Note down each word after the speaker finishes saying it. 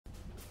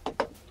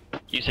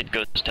You said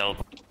ghost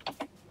teleport.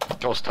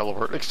 Ghost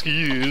teleport.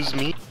 Excuse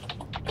me.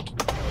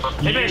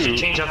 Maybe I should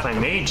change out my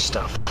mage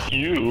stuff.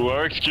 You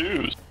are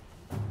excused.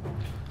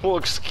 Well,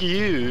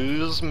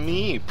 excuse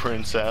me,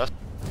 princess.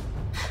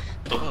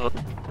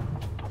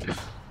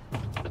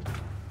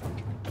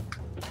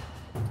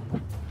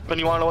 But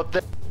you wanna know what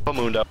the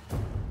Mundo?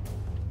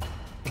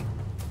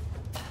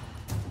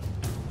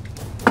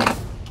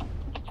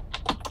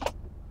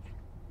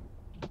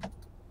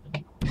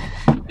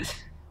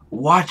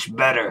 Watch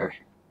better.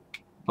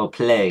 Oh,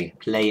 play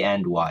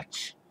and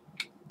watch.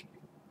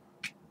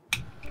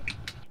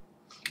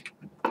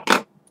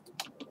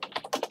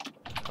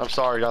 I'm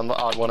sorry, I'm the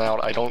odd one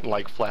out. I don't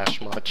like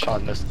Flash much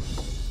on this.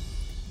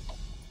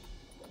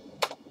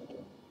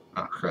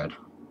 Oh, crud.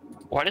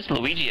 Why does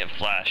Luigi have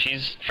Flash?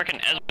 He's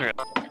freaking Ezra.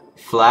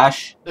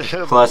 Flash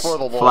plus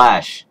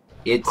Flash.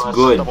 It's Plus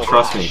good, double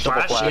trust me.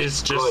 flash. Flash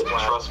is just,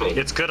 Trust me.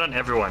 it's good on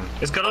everyone.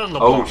 It's good on the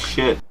Oh block.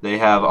 shit, they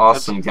have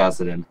awesome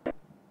Kassadin.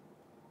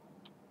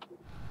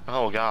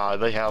 Oh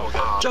god, they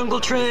have Jungle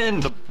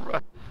Trend!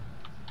 the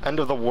end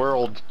of the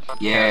world.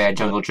 Yeah,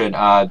 Jungle Trend.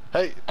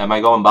 Hey, Am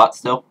I going bot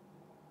still?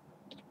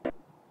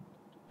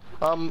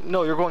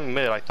 no, you're going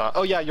mid, I thought.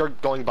 Oh yeah, you're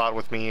going bot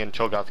with me, and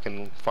Cho'Gath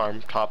can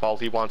farm top all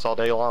he wants all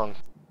day long.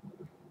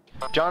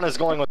 John is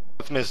going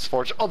with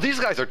Misfortune. Oh, these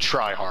guys are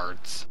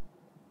tryhards.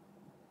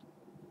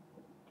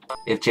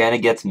 If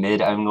Janet gets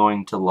mid, I'm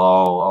going to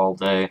lol all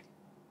day.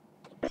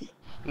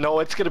 No,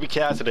 it's gonna be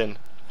Kassadin.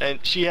 And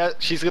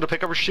she's gonna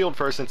pick up her shield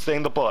first and stay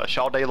in the bush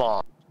all day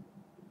long.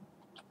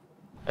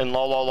 And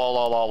lol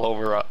all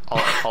over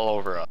all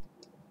over us.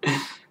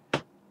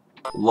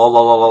 Lol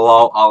lol lol lol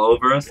lol all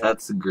over us?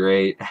 That's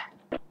great.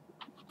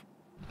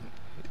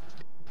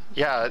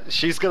 Yeah,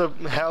 she's gonna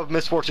have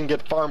Misfortune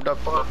get farmed up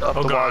Oh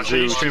the gosh, are wazoo.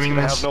 you She's streaming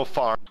gonna this? have no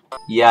farm.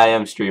 Yeah, I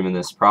am streaming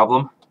this.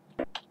 Problem?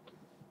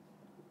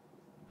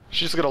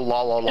 She's gonna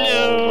lol over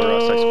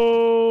us.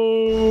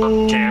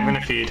 Okay, I'm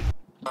gonna feed.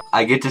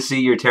 I get to see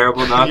your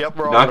terrible Yep,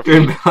 we're all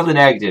Nocturne build and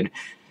acted.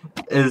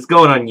 It's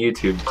going on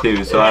YouTube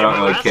too, so I don't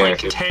really Last, care. like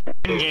 10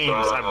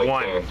 games, I've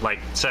won like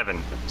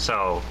 7.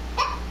 So,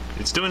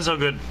 it's doing so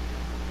good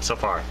so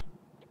far.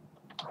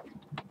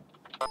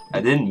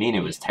 I didn't mean it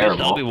was It'll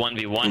terrible. be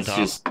 1v1, It's Tom.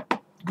 just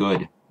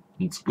good.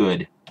 It's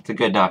good. It's a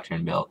good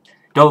Nocturne build.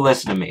 Don't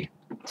listen to me.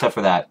 Except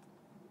for that.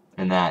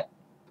 And that.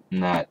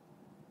 And that.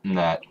 And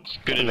that.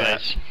 Good And that,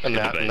 advice. and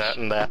Good that, and advice. that,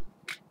 and that.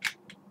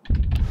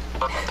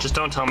 Just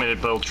don't tell me to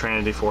build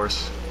Trinity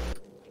Force.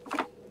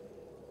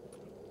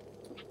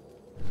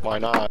 Why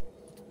not?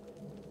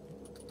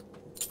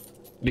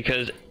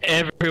 Because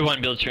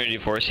everyone builds Trinity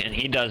Force, and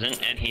he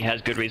doesn't, and he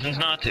has good reasons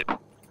not to.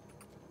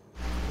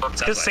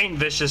 It's because Saint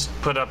Vicious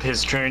put up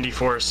his Trinity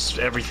Force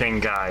everything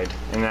guide,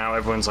 and now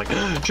everyone's like,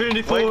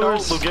 Trinity Wait, no,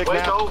 Force!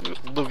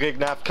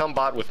 Lugignaf, come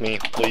bot with me,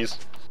 please.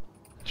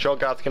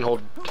 Cho'Gath can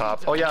hold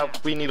top. Oh yeah,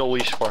 we need a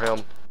leash for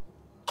him.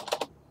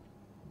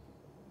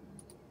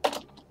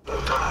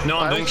 No,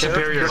 I'm doing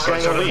superior. You're So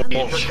saying a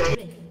leash.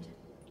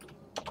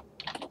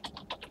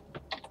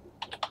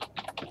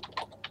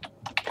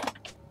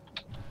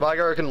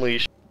 Vigar can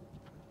leash.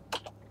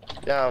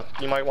 Yeah,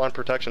 you might want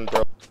protection,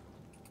 bro.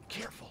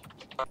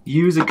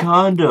 Use a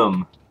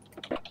condom.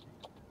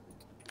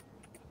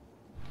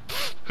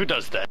 Who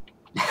does that?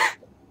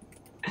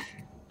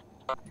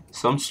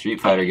 Some Street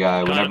Fighter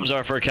guy, Condoms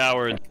are for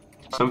cowards.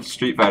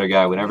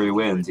 whenever he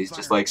wins, he's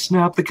just like,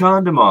 snap the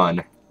condom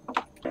on.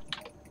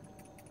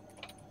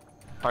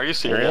 Are you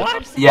serious?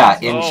 What? Yeah,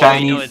 in Oh,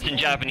 Chinese. no, it's in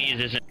Japanese,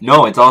 isn't it?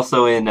 No, it's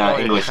also in Oh,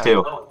 English yeah.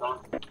 too.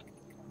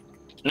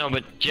 No,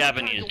 but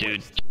Japanese,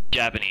 dude.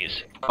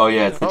 Japanese. Oh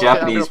yeah, it's the Okay,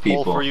 Japanese I'm gonna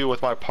pull people. for you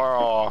with my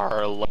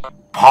parlay.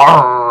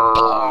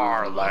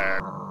 Parlay.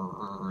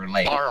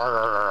 Parlay.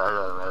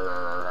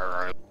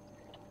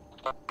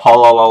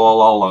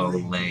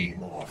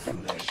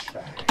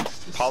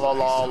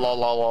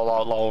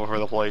 All over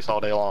the place all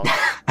day long.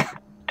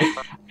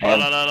 La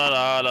la la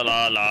la la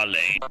la la la.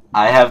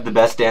 I have the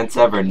best dance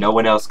ever. No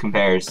one else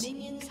compares.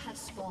 Minions have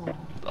spawned.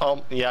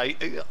 Yeah,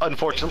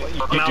 unfortunately, you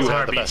do Malzahar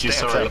have the beats best you,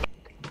 dance sorry. ever.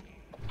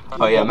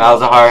 Oh yeah,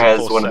 Malzahar has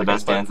Close one of the second,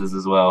 best but- dances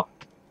as well.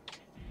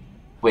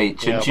 Wait,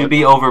 shouldn't Yeah, you but-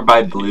 be over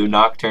by blue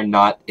Nocturne,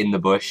 not in the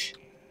bush?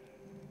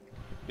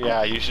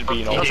 Yeah, you should be,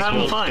 you know, He's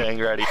having fun. getting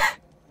ready.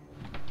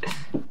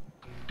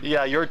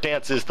 Yeah, your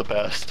dance is the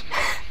best.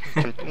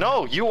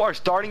 No, you are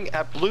starting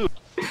at blue.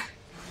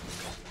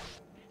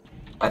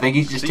 I think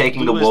he's just See,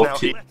 taking the blue is wolf now-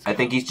 to. I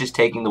think he's just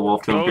taking the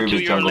wolf to Go improve to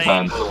his your jungle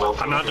lane. time.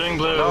 I'm not doing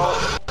blue. No.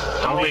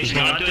 Don't leave He's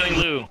me. not doing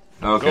blue.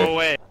 Go Okay.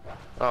 away.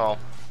 Oh.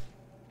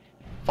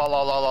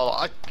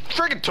 I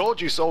friggin' told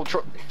you so.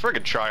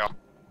 Friggin' try.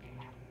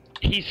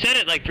 He said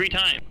it like 3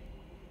 times.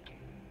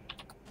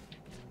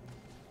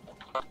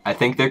 I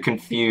think they're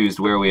confused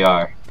where we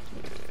are.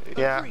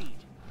 Yeah.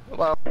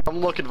 Well, I'm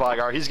looking at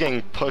Vigar. He's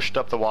getting pushed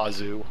up the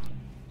wazoo.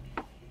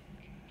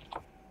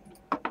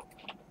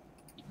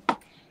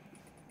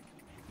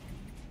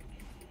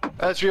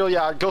 That's real.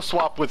 Yeah, go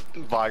swap with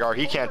Vigar.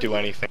 He can't do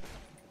anything.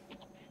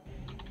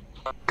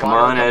 Come Vigar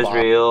on, can bot.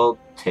 Ezreal.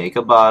 Take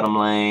a bottom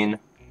lane.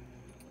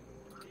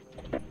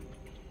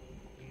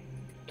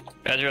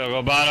 Ezreal,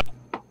 go bottom.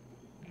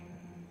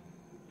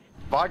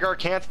 Vygar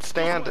can't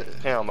stand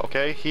him,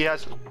 okay? He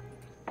has...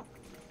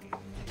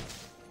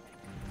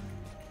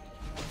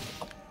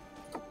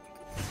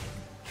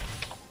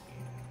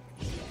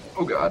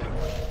 Oh god.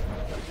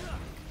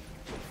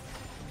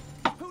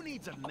 Who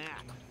needs a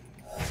map?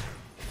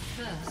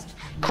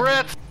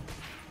 Crit!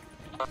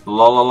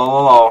 Lol lol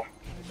lol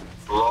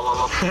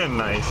lol.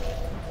 Nice.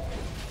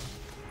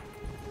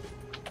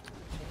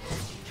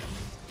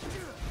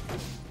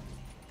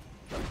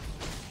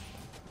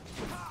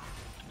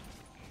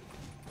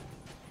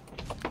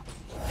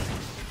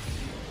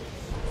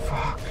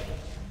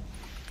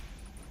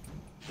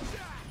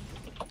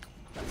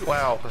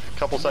 Wow, a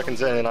couple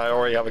seconds in and I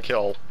already have a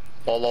kill.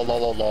 Lol lol lol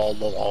lol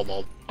lol lol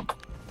lol.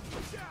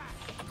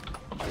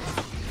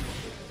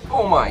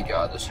 Oh my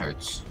god, this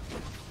hurts.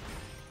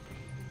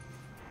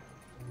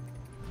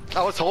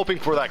 I was hoping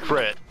for that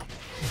crit.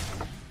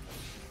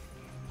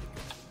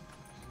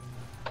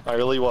 I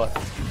really was.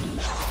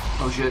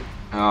 Oh shit.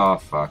 Oh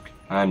fuck.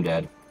 I'm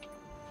dead.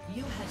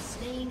 You have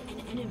slain an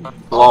enemy.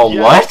 Lol,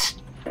 yeah. what?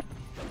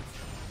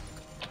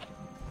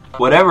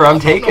 Whatever, I'm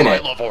taking I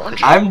it. love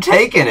orange. I'm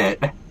taking it.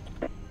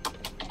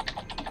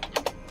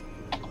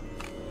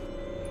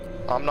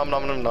 Nom nom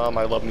nom nom,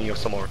 I love me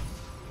some more.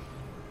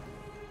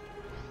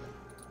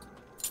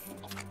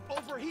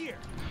 Over here.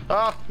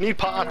 Ah, need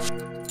pots.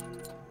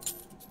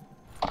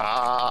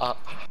 Ah.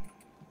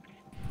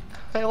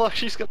 Hey look,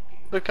 she's gonna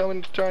come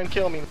and try and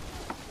kill me.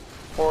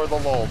 For the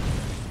lol.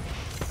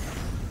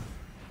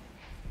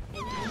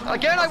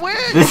 Again, I win!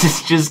 This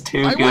is just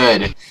too I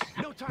good. win.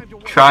 No time to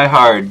wait. Try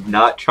hard,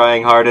 not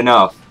trying hard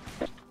enough.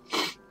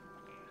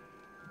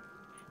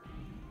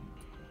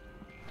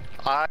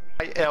 I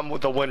am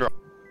the winner.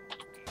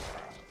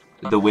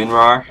 The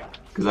WinRAR?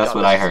 Because that's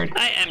what I heard.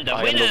 I am the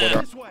I am the winner.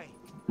 winner. This way.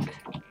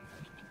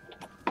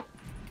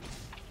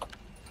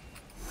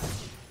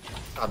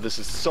 God, this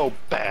is so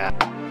bad.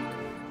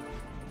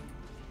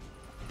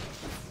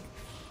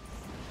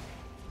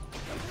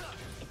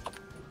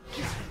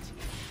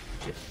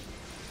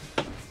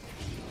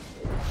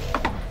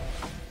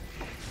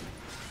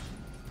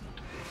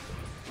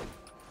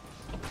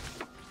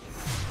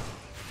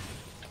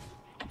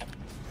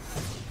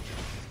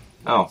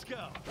 Oh, Let's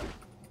go.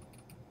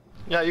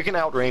 Yeah, you can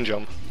outrange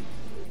him,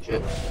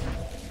 shit.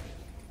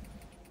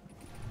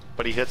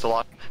 but he hits a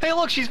lot. Hey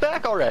look, she's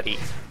back already!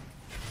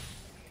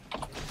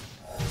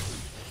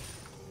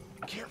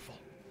 Careful.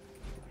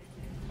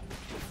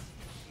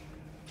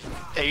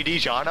 AD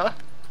Janna?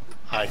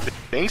 I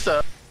think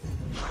so.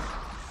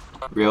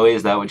 Really?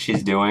 Is that what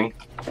she's doing?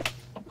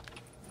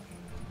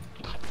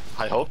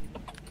 I hope.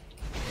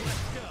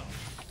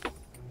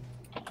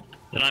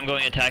 Then I'm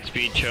going attack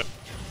speed choke.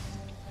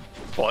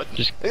 What?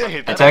 Just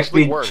Hey, that Attack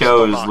actually speed works. Cho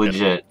Don't is knock it.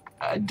 legit.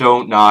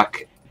 Don't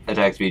knock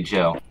attack speed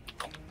Cho.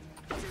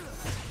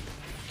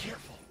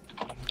 Careful.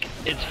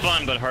 it's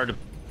fun but hard to.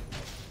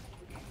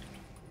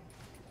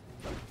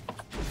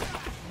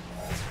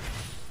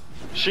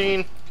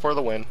 Sheen for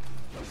the win.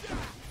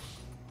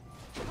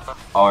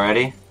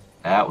 Already?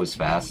 That was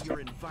fast.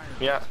 Your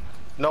environment. Yeah.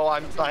 No,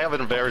 I have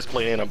an Varus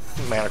play in a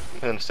mana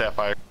in a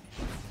Sapphire.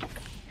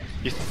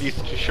 You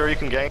sure you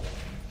can gank?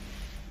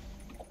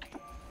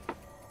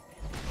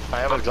 I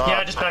have an exhaust.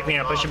 Yeah, just back me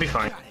up. I should be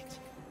fine. Got it.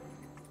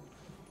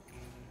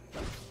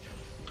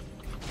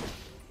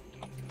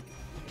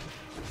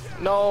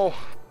 No.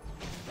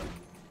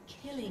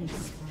 Killing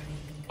spree.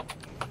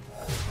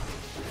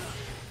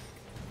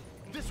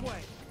 This way.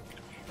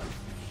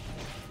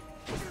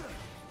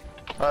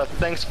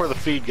 Thanks for the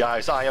feed,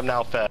 guys. I am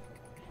now fed.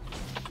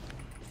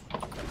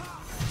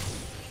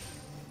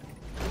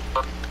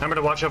 Remember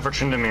to watch out for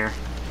Tryndamere.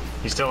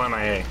 He's still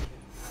MIA.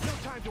 No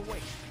time to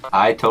waste.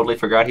 I totally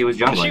forgot he was Is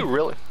she jungling.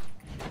 really?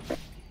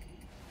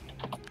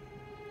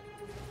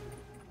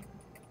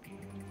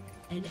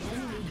 An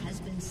enemy has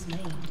been slain.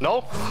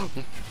 No.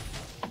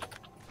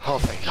 Oh,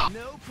 thank God.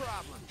 No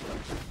problem.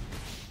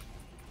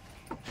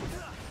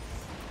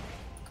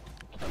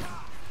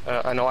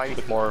 I know I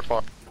need more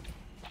far.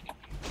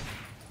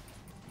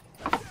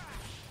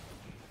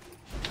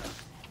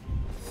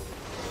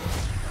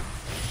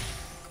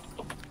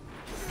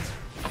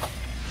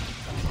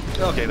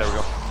 Okay, there we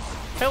go.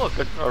 Hey, look,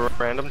 a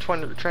random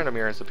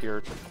Tryndamere has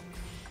appeared.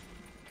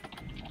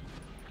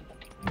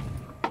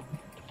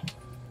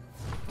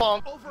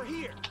 Bonk. Over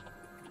here.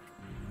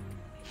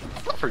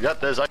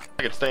 Forget this. I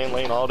could stay in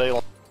lane all day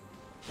long.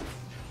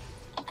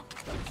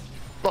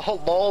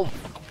 Oh, lol.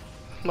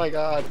 My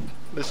God,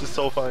 this is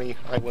so funny.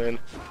 I win.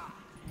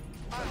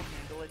 I'll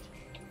handle it.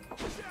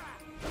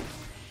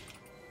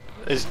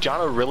 Is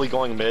Janna really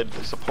going mid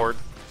to support?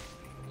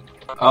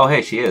 Oh,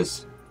 hey, she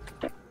is.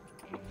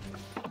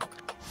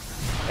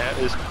 That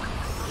is.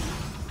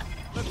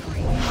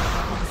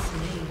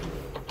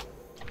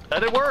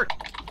 That did work.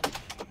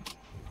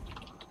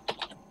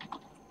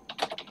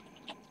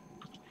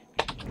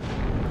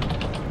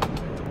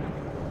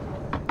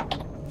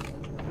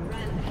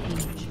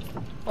 Rampage.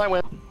 I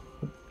win.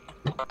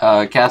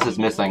 Cass is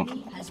missing.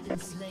 Enemy has been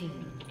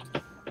slain.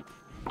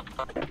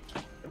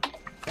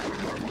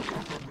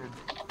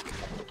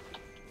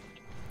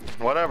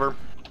 Whatever.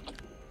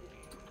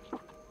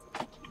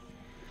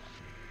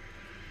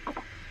 Who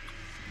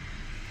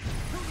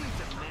needs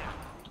a map?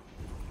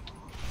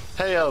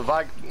 Hey,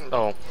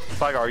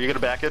 Vigar, are you gonna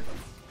back it?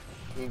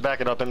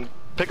 Back it up and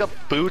pick up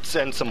boots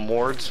and some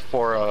wards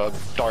for,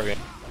 Dargan.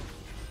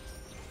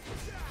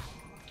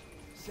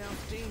 Sounds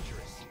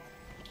dangerous.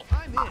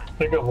 I'm in.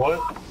 Think of what?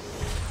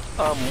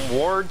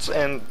 Wards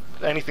and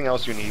anything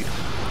else you need.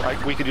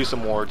 Like, we could use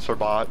some wards for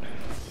bot.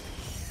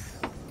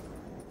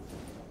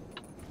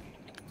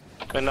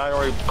 And I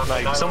already,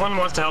 If someone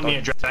wants to help me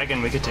a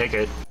dragon, we could take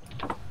it.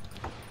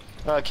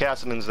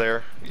 Cassidon's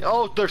there.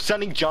 Oh, they're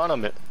sending John a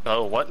mid.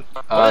 Oh, what?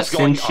 What is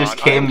going Singe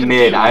just on? I am came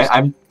mid. confused.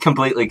 I'm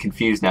completely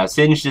confused now.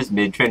 Singe just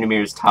mid,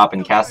 Tryndamere top,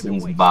 and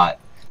Cassidon's bot.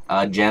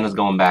 Janna's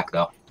going back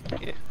though.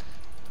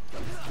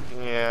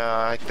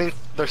 Yeah, I think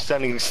they're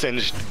sending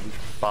Singed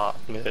bot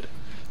mid.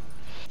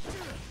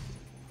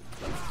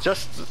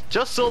 Just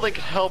so they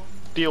can help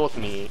deal with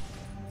me.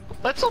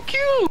 That's so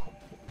cute!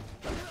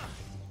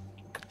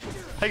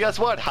 Hey, guess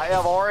what? I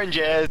have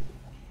oranges!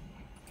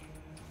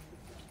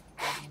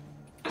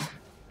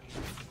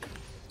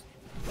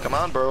 Come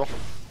on, bro.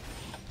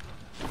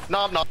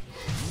 Nom nom.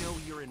 Know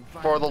your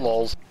environment. For the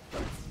lulz.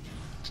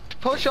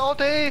 Push all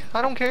day,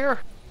 I don't care.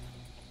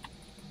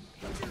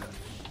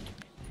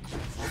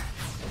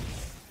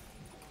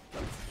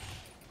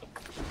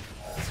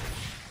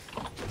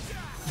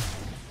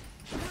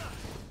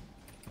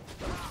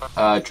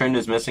 Trend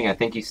is missing. I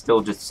think he's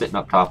still just sitting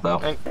up top though.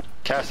 And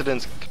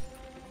Cassidon's.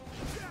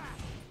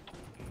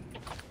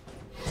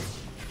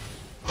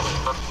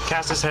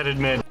 Cass is headed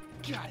mid.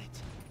 Got it.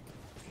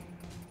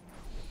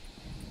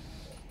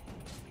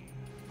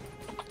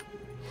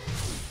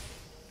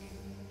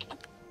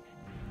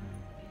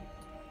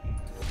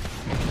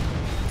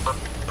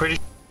 Pretty.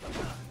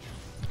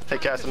 Hey,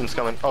 Cassidon's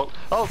coming.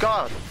 Oh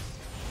god!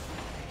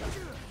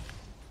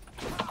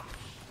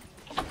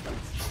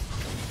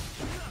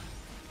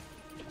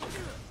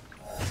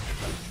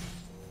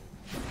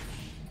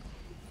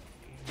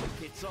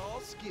 It's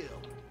all skill.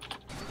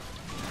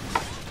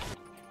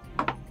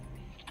 Ally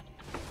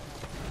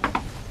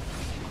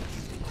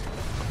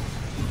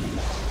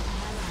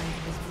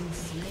has been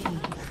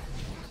slain.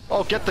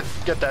 Oh, get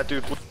that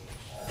dude.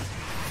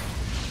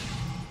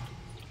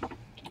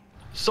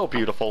 So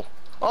beautiful.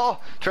 Oh,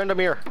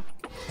 Tryndamere.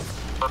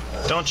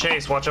 Don't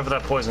chase. Watch out for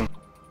that poison.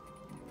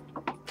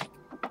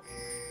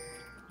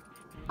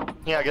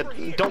 Yeah,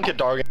 don't get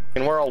Dargan.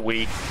 We're all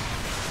weak.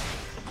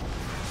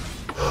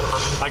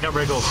 I got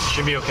wriggles.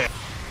 Should be okay.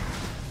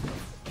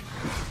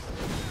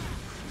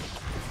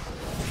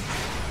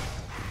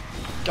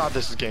 God,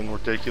 this is getting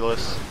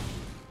ridiculous.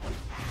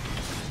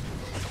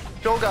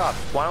 Joga,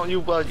 why don't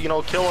you,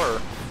 kill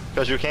her?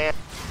 Because you can't.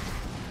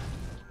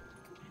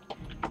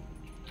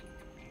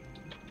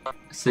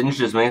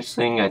 Singe is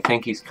missing. I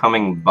think he's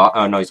coming bot.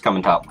 Oh no, he's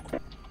coming top.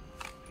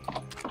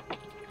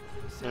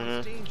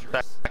 Sounds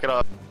dangerous. Back it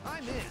up.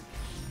 I'm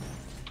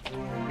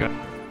in. Good.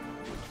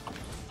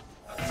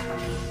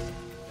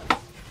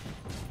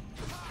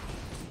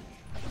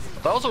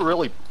 That was a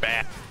really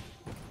bad.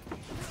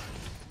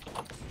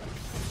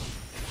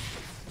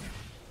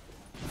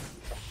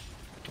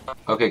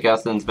 Okay,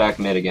 Cassidon's back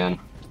mid again.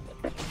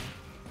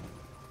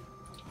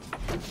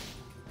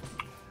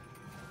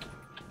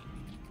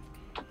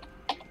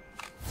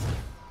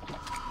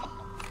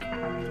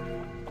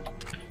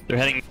 They're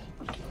heading.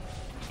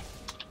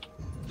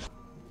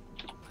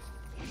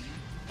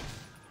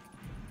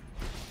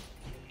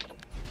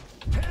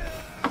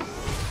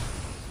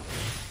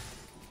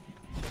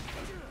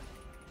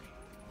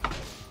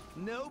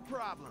 No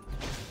problem.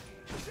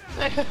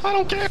 I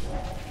don't care.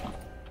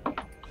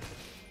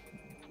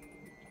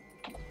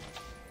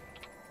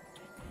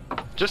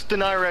 Just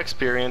deny her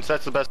experience.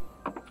 That's the best.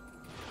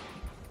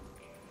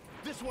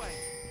 This way.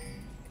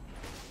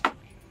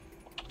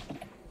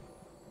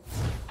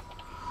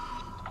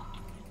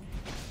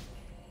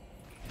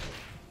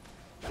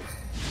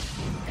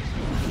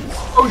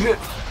 Oh shit!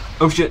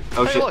 Oh shit!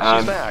 Oh Hey, shit! look,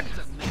 she's back.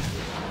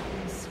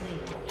 Slain.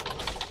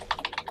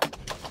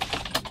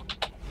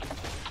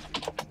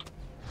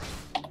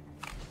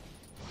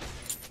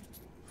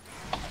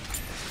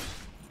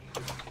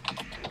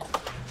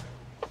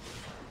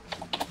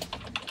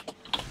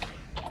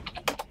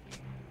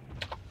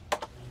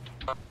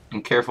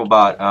 And careful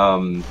bot.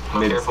 Mid's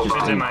Careful just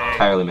bot.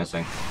 entirely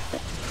missing.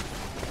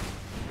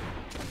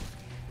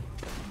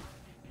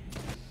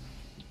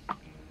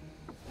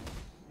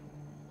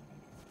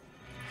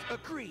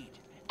 Agreed.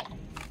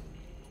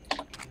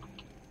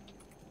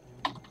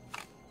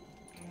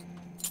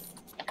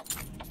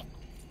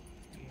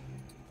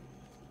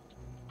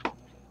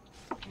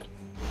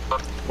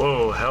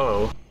 Whoa,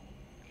 hello.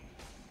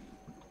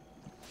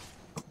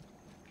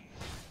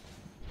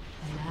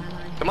 An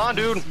ally Come on,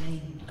 has been dude.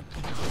 slain.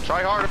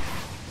 Try harder.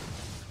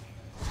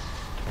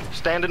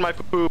 Stand in my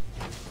poop.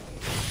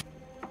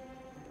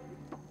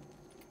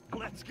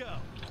 Let's go.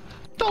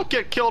 Don't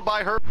get killed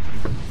by her.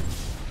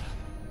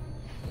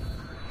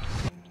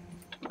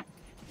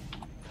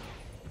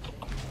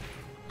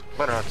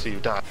 Better not see you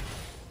die.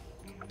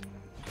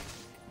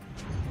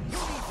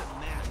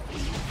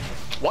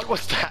 What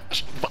was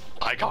that?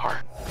 Igar.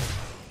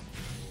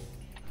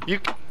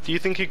 Do you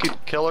think you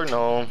could kill her?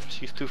 No,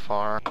 she's too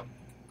far.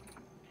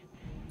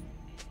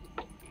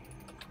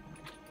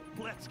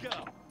 Let's go.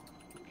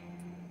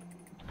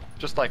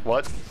 Just like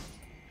what?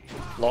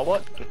 Law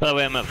what? By the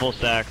way, I'm at full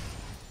stack.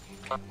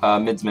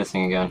 Mid's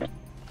missing again.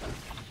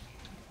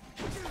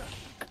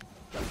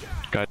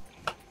 Got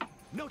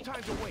No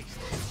time to waste.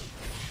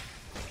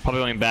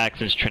 probably going back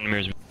since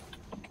Trinimir's.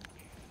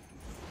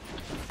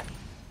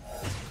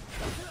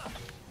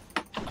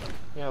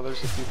 Yeah,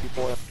 there's a few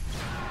people.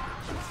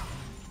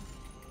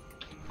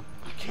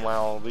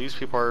 Wow, these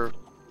people are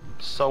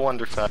so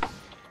underfed.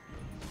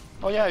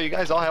 Oh yeah, you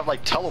guys all have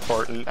like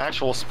teleport and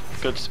actual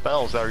good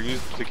spells that are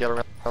used to get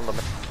around the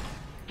map.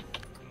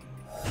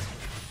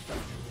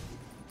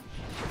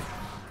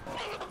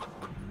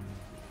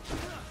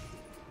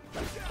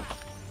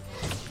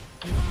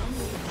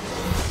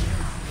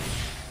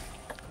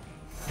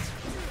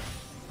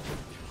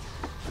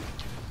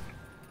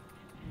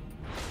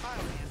 I'll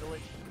handle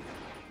it.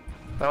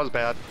 That was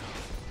bad.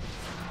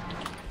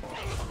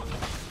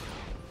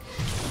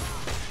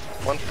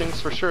 One thing's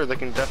for sure, they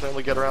can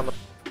definitely get around the...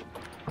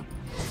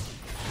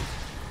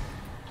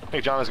 Hey,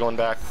 John is going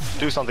back.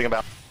 Do something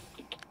about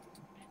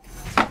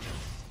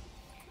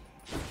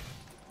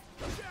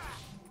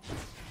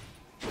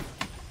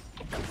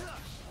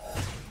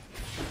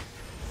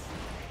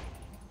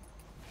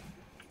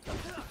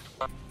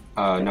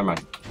Never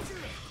mind.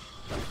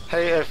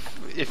 Hey,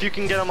 if you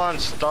can get him on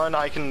stun,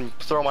 I can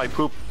throw my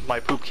poop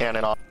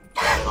cannon off.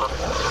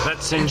 That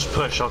singed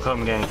push, I'll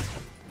come gang.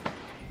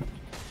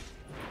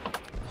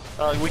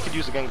 We could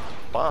use a gang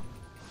bomb.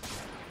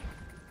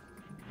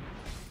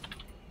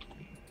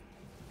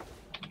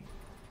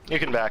 You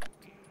can back.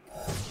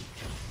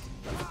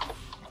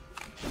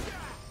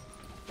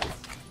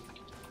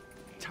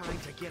 Time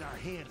to get our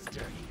hands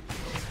dirty.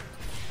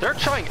 They're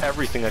trying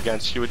everything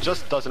against you, it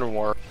just doesn't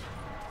work.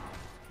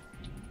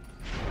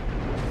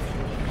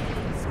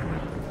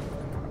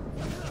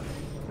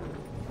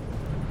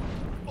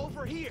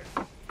 Over here.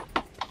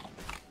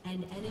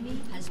 An enemy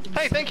has been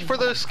Hey, thank you for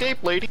the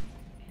escape, lady.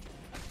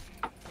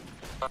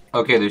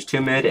 Okay, there's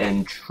 2 mid,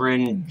 and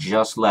Trin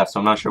just left, so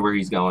I'm not sure where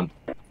he's going.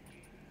 Time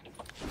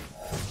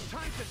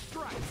to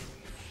strike.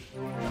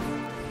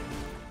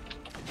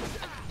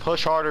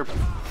 Push harder.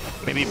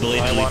 Maybe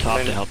Blade's I really want top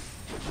mid. to help.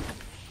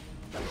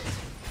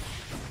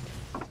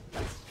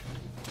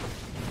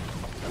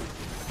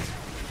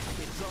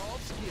 It's all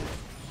skill.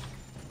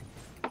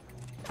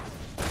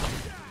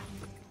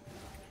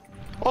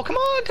 Oh, come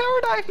on,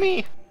 tower dive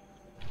me.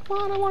 Come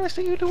on, I want to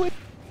see you do it.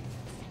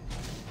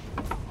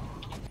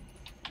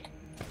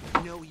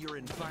 Know your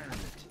environment.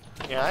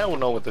 Yeah, I don't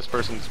know what this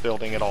person's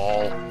building at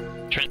all.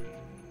 Trin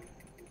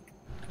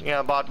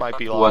Yeah, bot might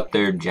be lost. What,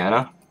 they're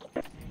Jenna?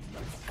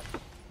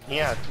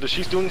 Yeah,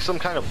 she's doing some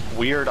kind of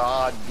weird,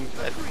 odd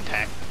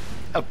attack.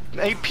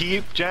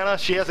 AP, Janna,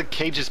 she has a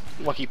Cage's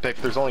lucky pick.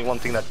 There's only one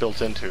thing that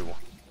builds into.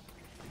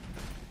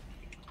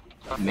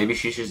 Maybe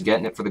she's just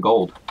getting it for the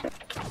gold.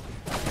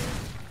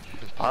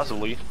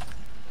 Possibly.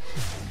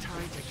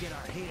 Time to get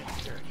our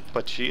hands dirty.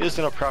 But she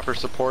isn't a proper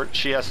support.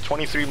 She has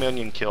 23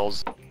 minion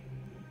kills.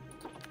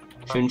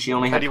 Shouldn't she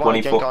only How have do you want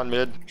to gank 24? on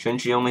mid?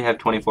 Shouldn't she only have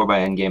 24 by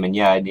endgame? And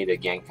yeah, I need a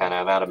gank kind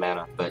of out of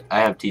mana, but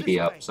I have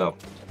TP up, so.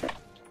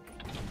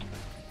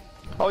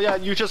 Oh yeah,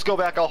 you just go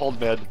back, I'll hold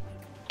mid.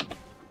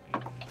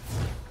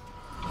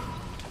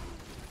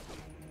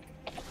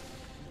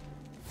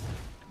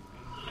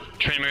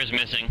 Trinimir's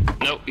missing.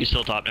 Nope, he's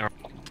still top now.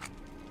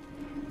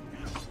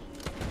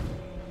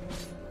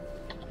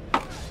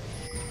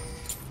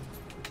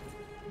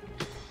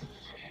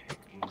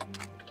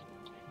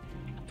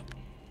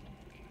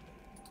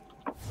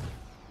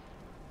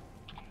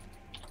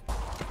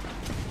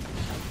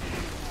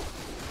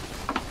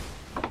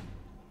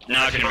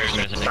 Now Trinimir's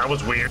missing. That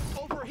was weird.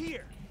 Over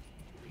here.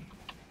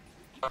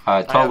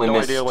 I totally I have no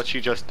missed. idea what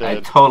she just I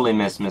did. totally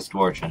missed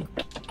Misfortune.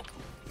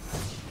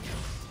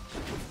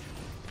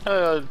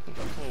 Oh,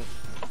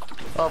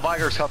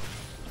 Viger's come.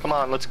 Come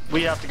on,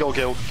 we have to go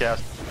kill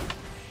cast.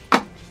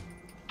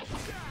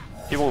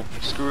 He will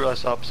screw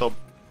us up, so.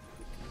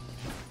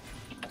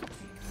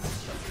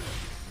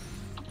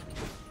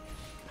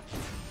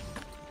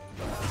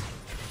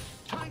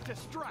 Time to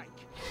strike.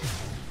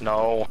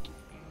 No.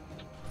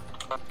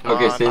 Come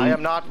Okay, on, Sin. I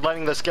am not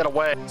letting this get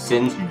away.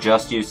 Sin's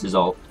just used his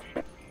ult.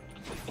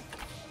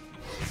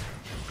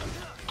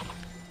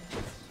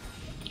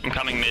 I'm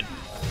coming mid.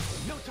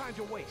 No time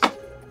to waste.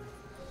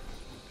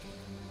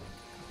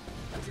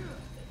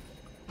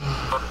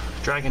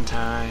 Dragon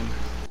time.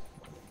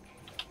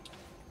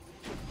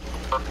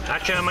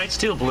 Actually, I might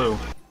steal blue.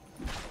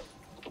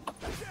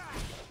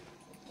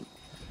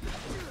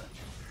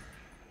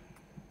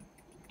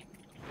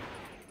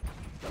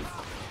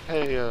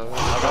 Hey, look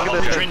Oh,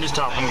 at this. Trin is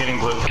top, I'm getting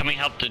blue. Coming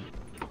help to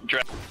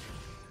drag.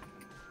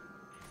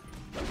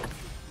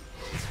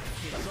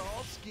 It's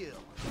all skill.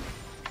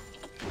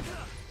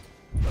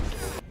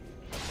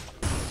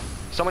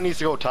 Someone needs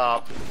to go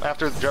top.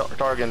 After the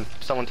Dargan,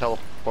 someone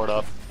teleport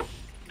up.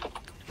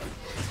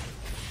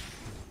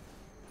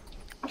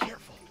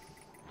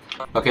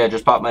 Okay, I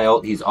just popped my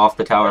ult. He's off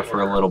the tower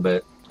for a little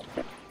bit.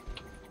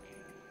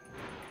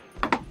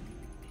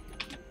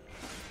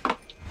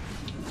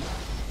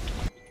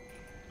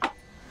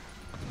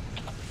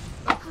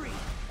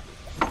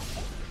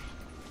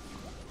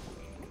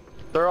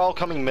 They're all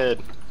coming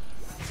mid.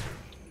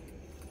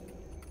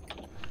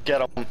 Get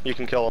them. You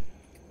can kill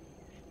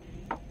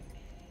them.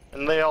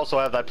 And they also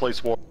have that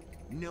place war.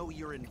 Know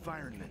your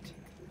environment.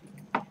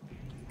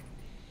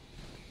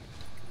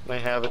 They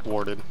have it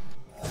warded.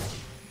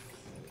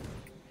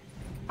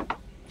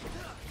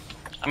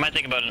 I might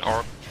think about an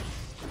orb.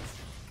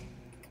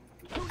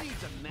 Who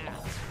needs a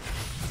map?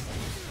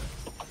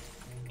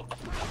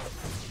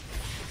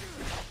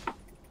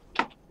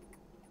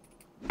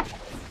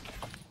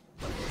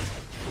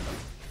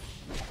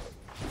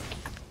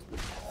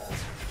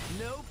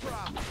 No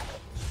problem.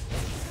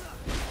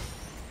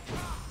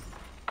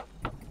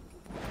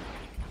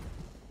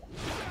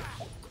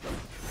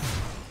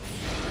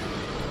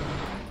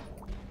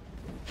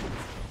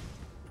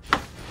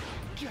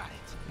 Got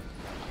it.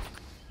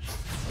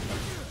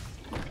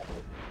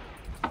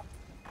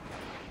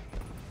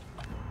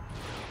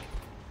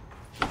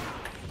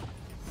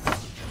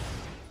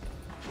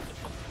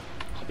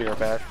 I'll be right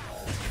back.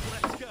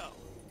 Let's go.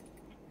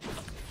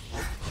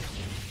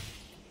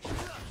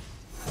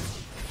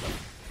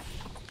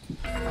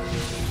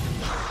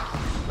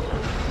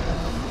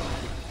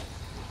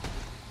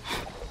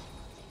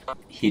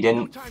 He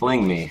didn't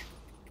fling me.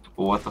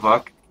 What the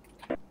fuck?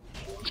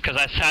 It's because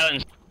I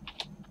silenced.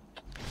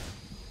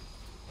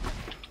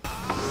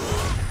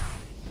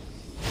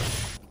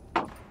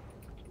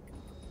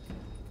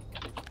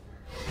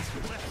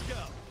 Let's go.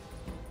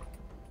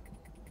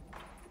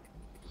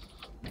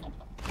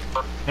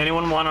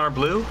 Anyone want our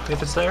blue,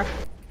 if it's there?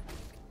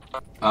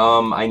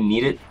 I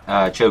need it.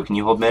 Cho, can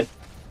you hold mid?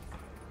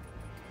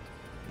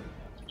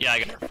 Yeah, I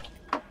got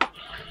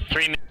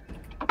 3 minutes.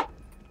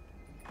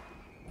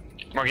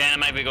 Morgana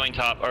might be going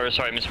top, or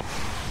sorry, Miss.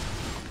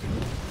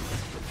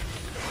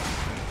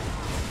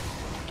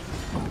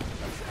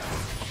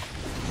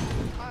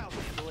 I'll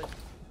handle it.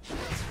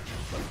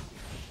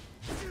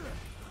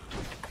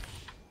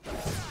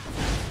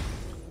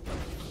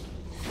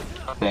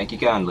 Thank you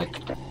kindly.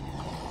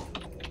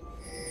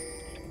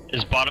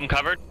 Is bottom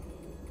covered?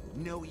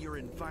 Know your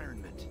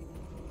environment.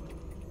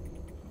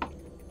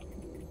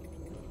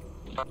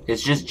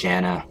 It's just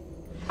Janna.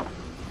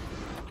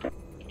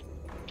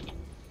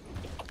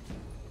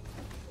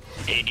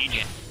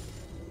 ADJ.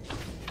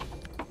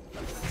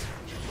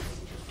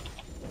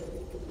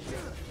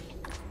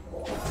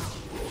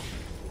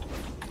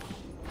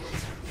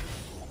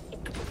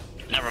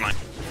 Never mind.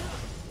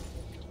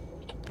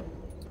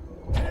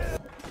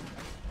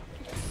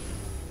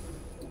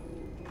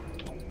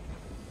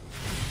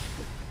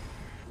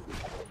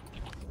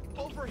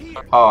 Over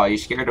here. Oh, you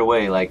scared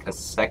away like a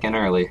second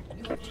early.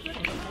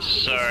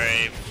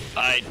 Sorry,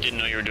 I didn't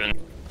know you were doing.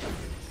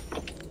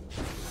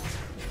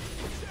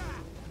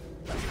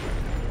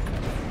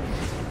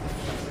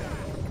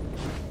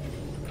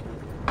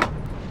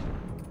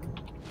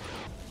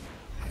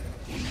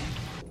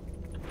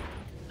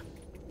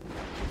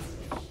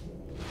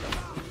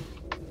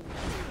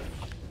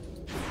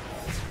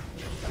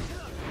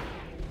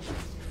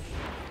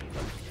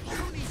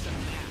 Who needs a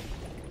map?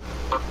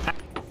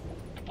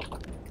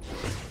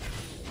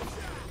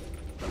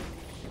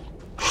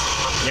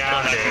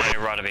 Yeah, That's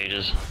my Rod of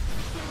Ages.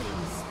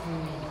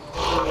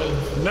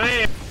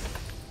 Man.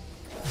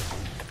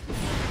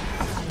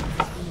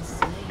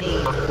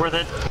 Worth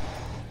it.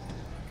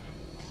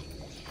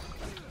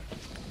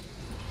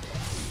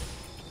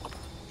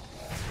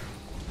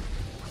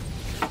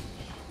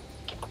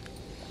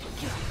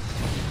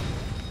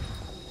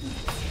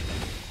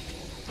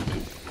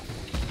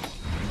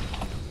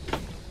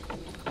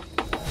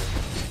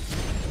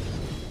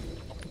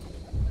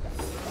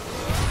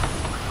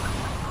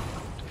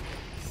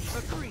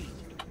 Agreed.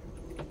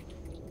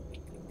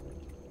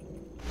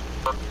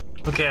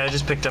 Okay, I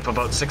just picked up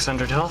about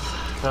 600 health.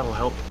 That'll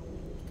help.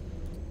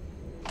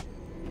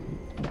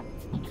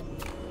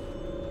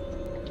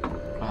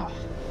 Oh.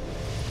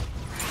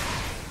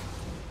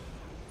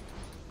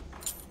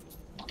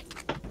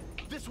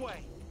 This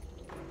way.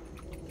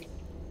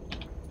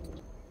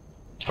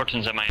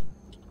 Fortune's at my.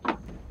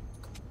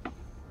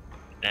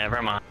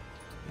 Never mind.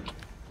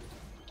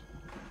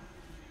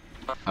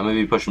 I'm gonna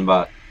be pushing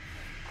bot.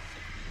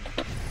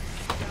 Sounds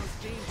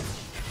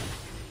dangerous.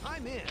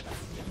 I'm in.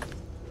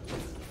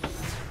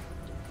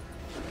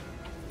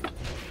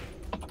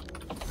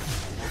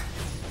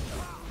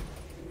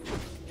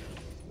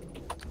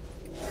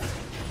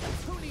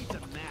 Who needs a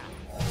map?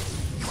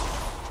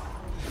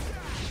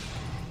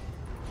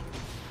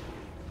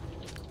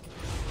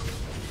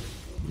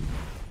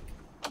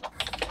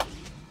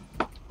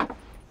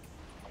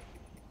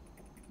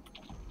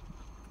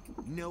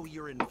 Know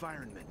your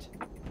environment.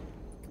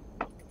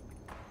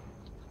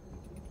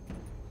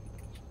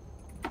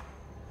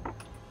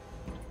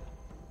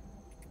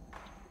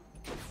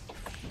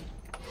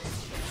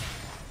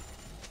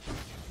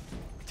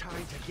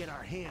 Time to get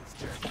our hands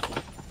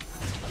dirty.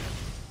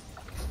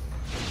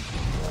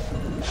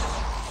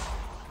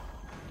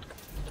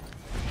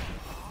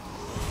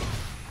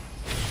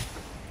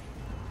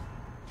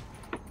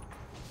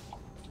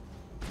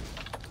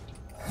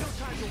 No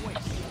time to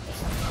waste.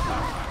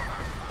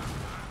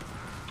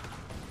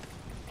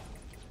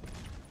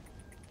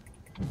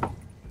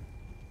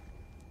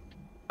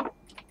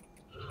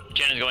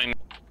 Jen is going.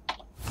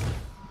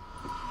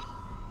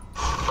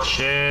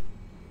 Shit.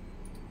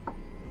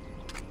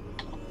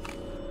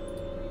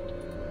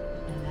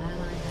 An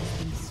ally has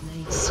been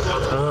slain.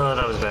 Oh,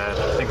 that was bad.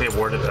 I think they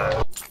warded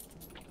that.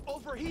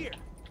 Over here.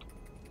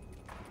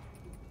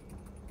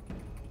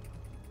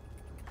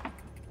 Ally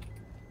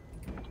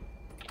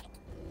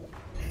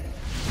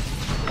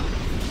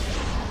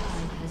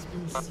has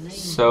been slain.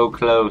 So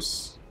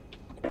close.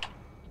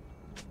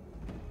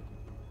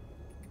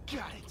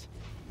 Got it.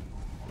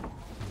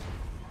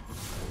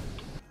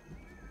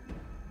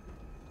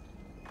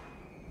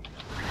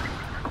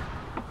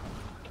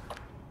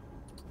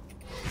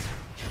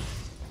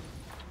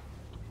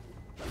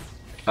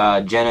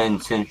 Jenna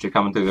and Cinch are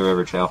coming through the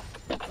river trail.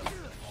 Time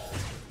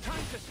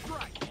to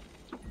strike.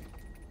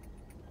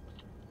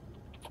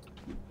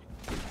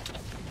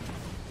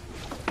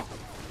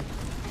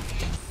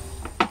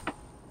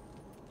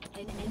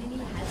 An enemy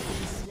has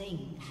been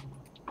slain.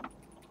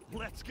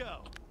 Let's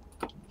go.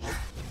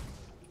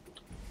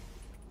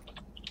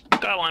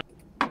 Got one.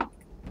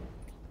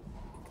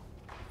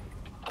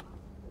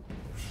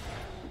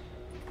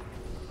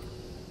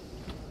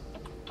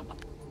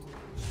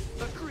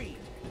 Agreed.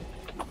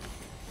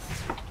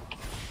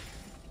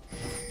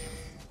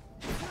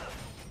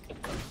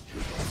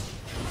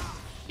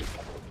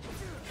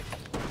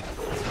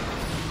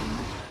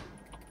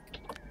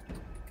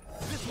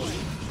 This way.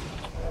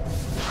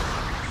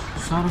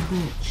 Son of a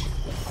bitch.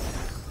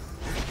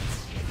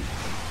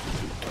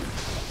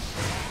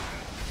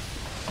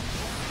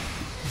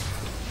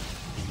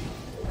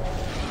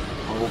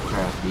 Oh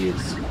crap, he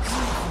is.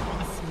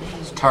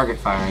 He's target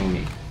firing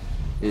me.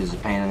 It is a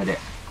pain in the dick.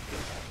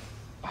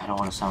 I don't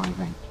want to sound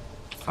anything.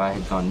 If I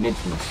had gone mid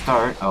from the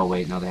start. Oh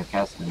wait, no, they have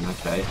Cassidy,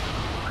 that's right.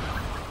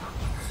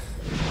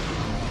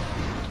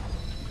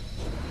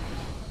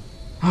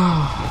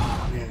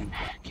 Oh man,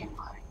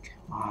 Gangplank.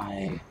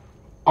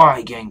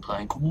 Why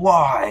Gangplank?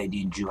 Why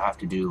did you have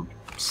to do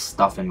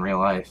stuff in real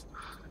life?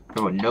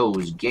 Everyone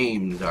knows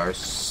games are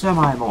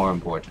semi more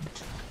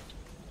important.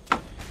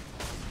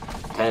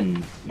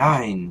 10,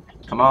 9,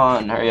 come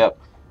on, hurry up.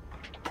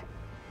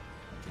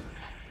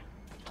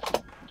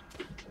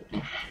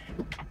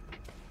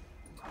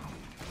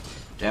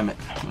 Damn it,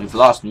 we've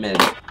lost mid.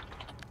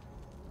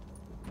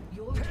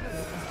 Your turret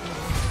has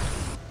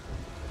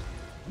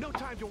been No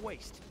time to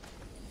waste.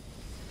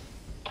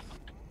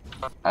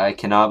 I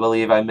cannot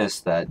believe I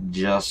missed that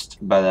just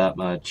by that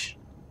much.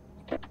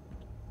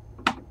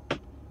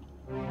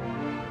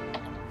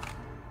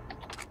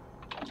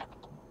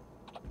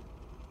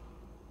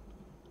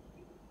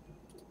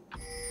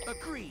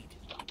 Agreed.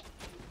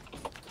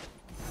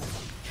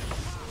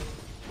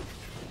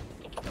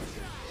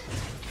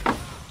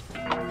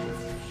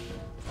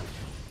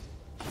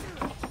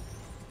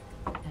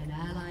 An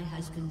ally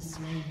has been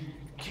slain.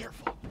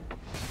 Careful.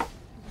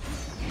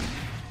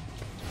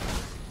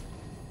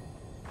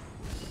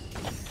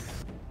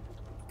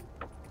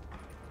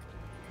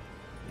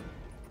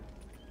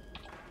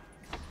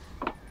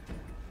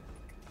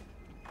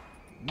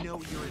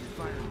 Know your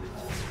environment.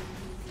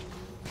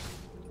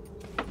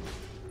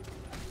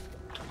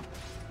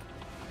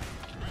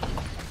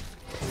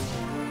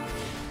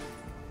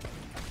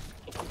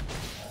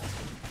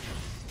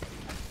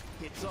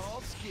 It's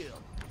all skill.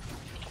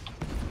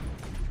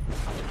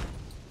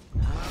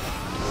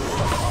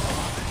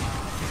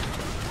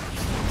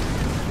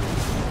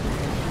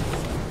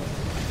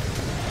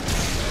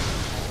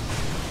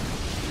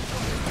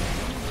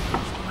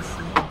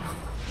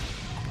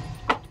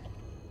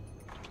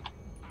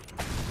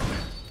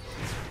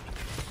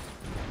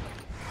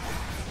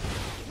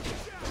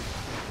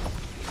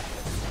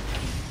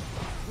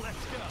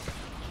 Let's go.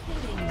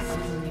 Killing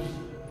spree.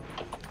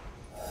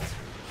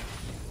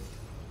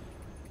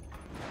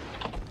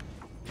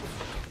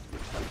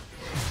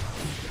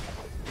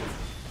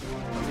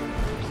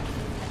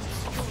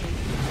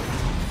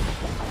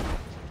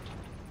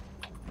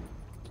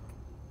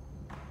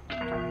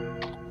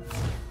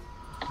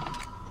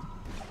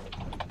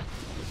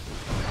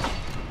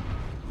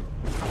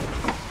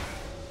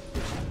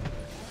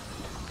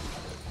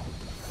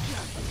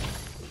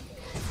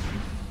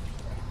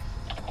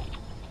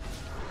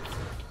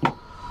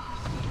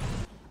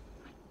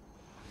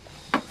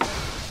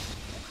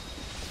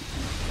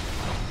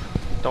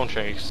 Don't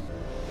chase.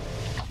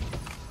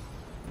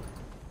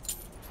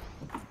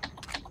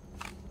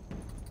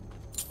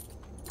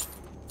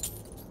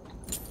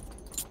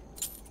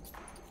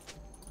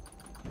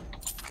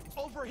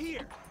 Over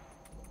here.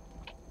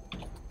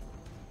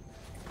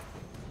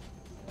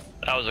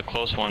 That was a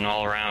close one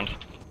all around.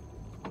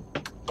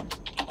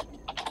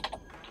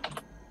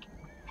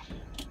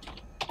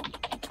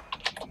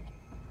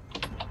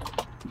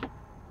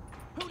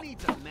 Who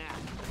needs a map?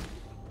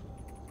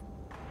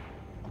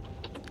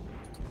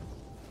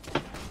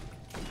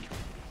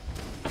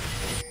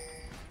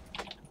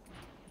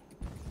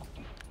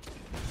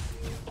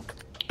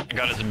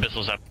 got his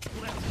abyssals up.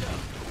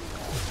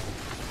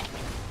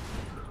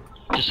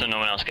 Just so no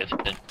one else gets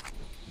it.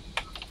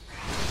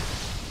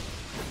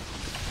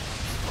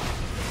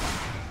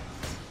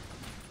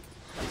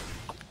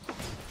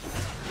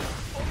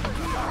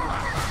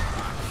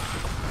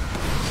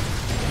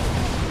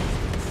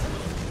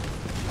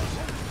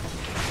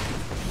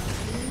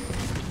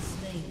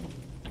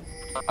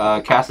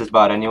 Cass is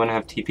bot. Anyone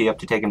have TP up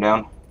to take him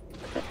down?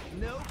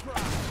 No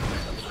problem.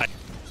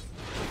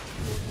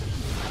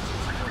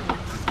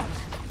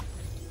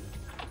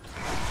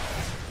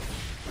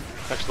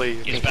 Actually, I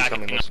He's think back. he's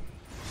coming this.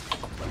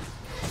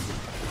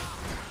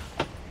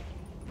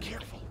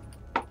 Careful.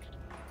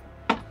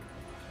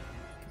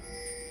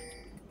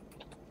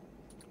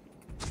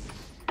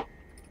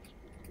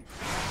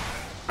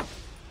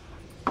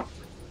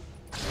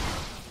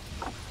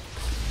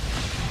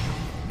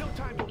 No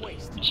time to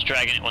waste. Just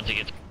dragging it once he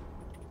gets.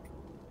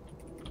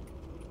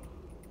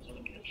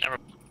 Never.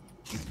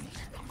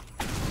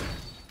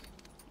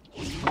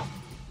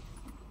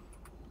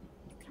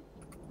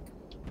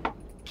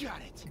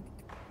 Got it.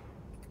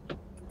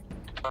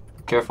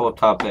 Careful up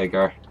top,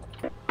 Vagar.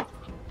 We're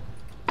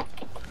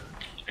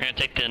gonna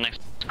take the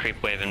next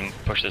creep wave and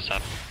push this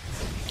up.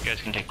 You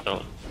guys can take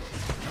the.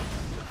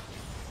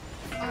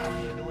 I'll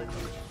handle it.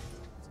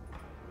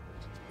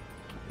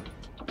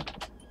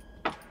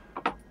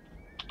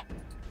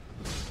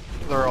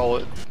 They're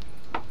all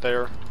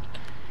there.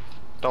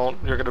 Don't.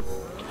 You're gonna. Know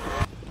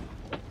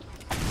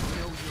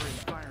your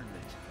environment.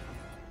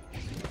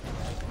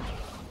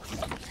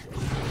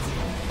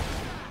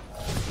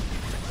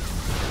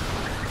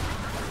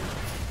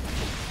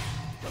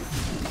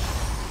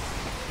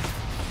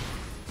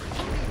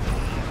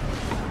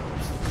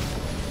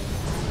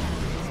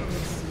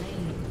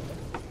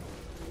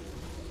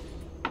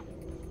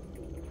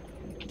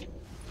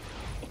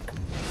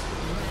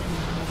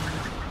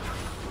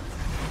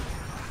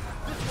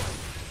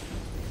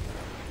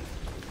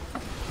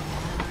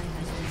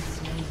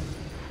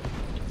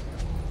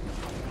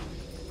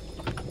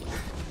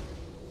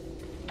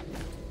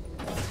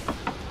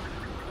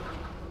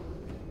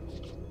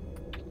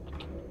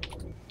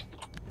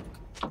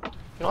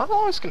 You know, I'm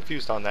always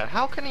confused on that.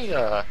 How can he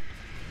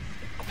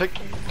pick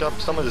up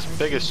some of his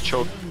biggest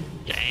choke?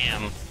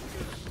 Damn.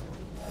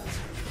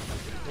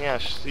 Yeah,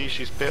 see,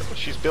 she's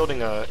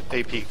building a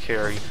AP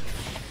carry.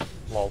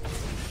 Lol.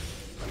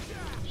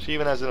 She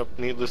even has a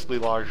needlessly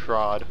large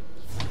rod.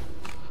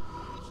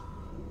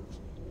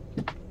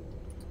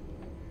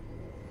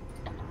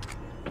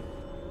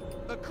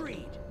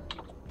 Agreed.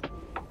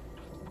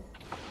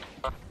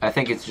 I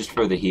think it's just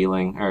for the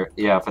healing, or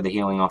yeah, for the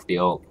healing off the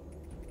ult.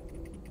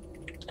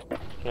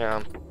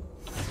 Yeah.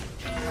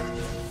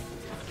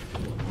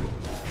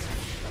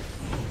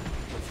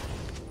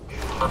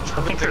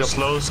 I think their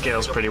slow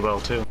scales pretty well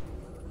too.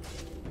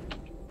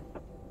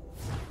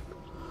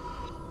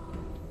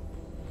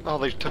 Oh,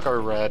 they took our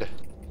red.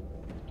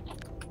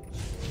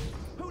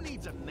 Who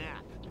needs a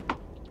map?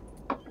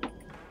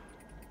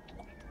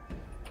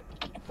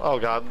 Oh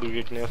god,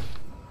 Lugignaf.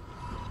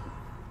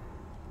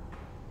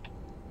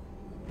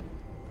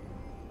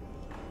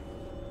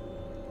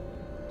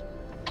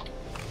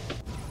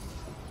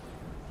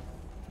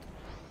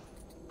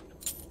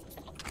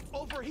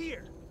 Over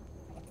here.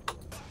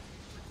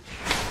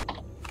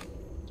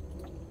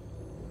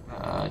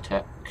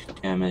 Attack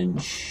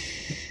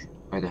damage.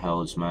 Where the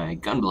hell is my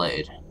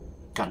gunblade?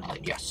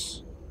 Gunblade,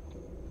 yes.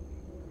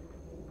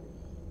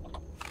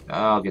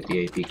 I'll get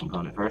the AP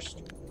component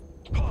first.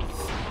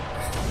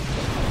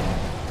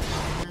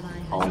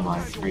 Oh my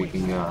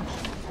freaking gosh.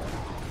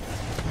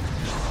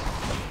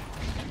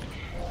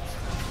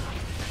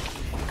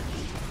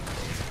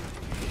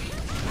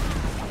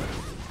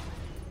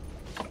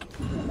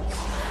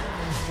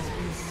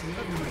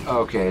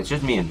 Okay, it's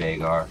just me and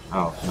Vagar.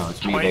 Oh, no,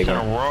 it's me, Twice in a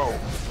Vagar. row.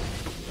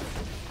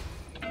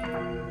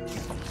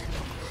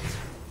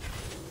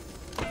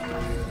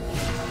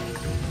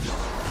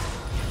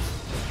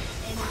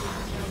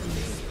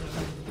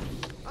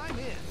 I'm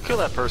in. Kill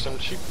that person.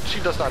 She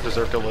does not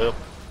deserve to live.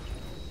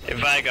 Hey,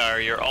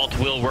 Vagar, your ult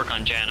will work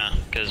on Janna,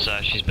 because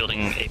she's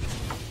building a.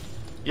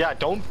 Yeah,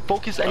 don't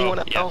focus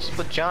anyone yeah. else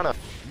but Janna.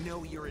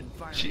 Know your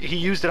environment. He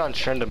used it on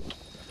Shrendam.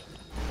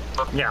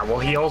 Yeah, well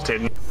he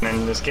ulted and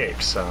then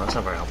escaped, so that's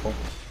not very helpful.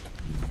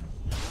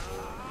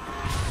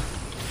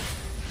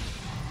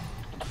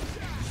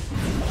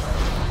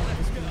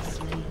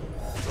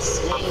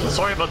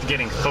 Sorry about the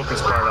getting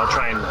focus part, I'll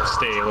try and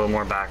stay a little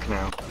more back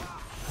now.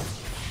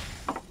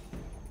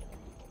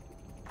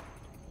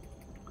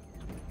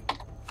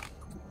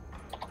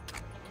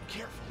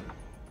 Careful.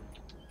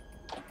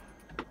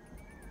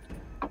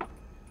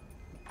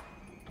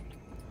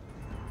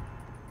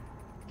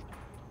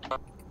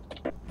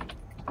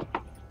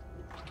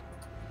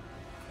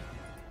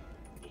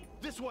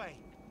 This way.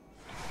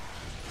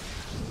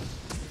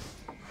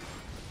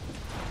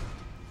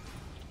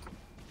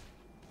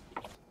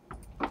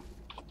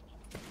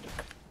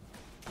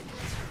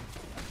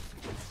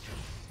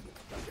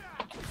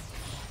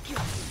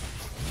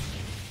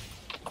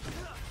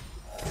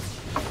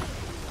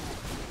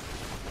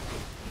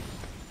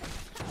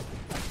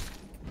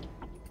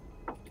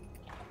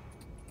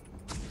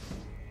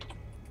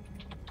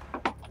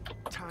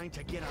 trying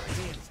to get our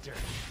hands dirty.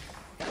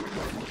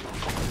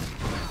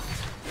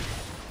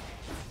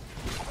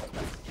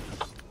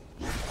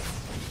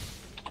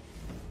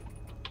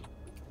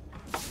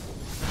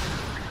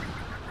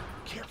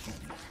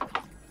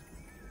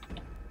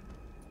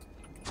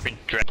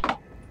 Careful.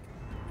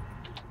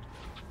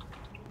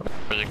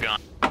 Where's it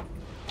gone?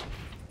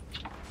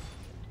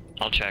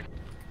 I'll check.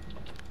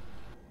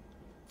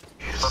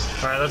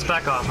 Alright, let's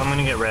back off. I'm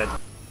gonna get red.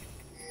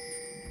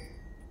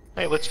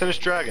 Hey, let's finish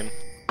dragon.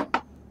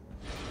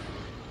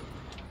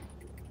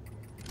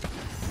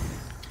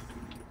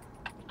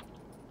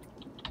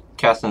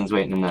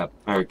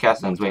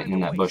 Cassian's waiting in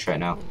that bush right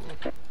now.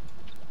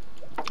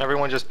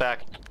 Everyone just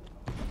back.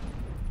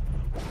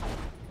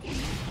 Ally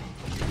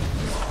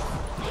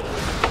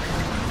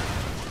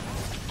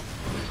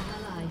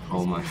has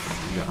Oh my been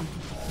god.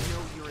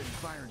 Know your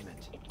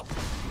environment.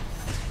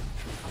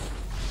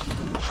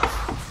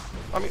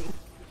 I mean,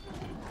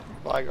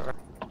 Ligar.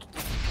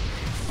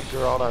 Use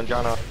your ult on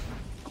Janna.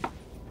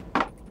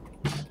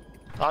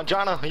 On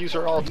Janna, use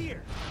her ult.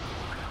 Here.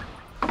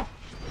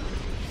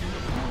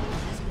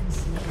 has been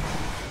slain.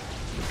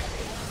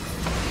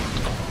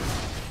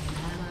 An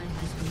ally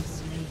has been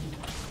slain.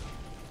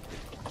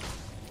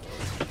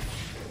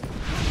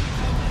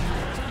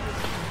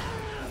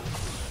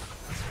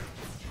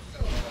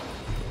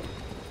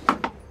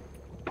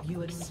 You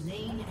have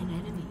slain an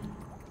enemy.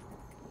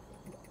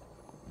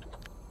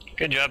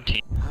 Good job,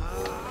 team.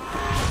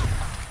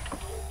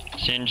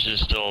 Singe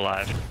is still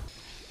alive.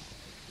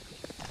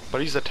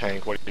 But he's a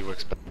tank, what do you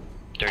expect?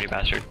 Dirty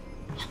bastard.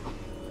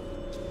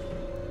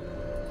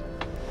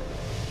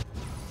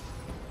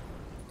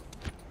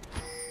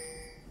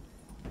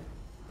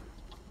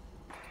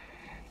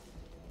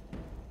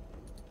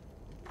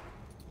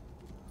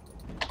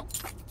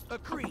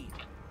 Agreed.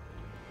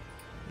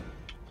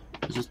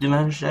 Does this do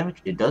magic damage?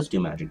 It does do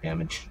magic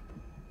damage.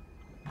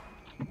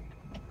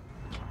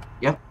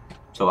 Yep.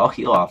 So I'll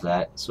heal off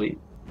that. Sweet.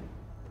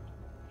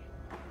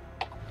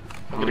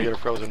 I'm gonna get a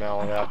frozen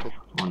now after.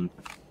 One.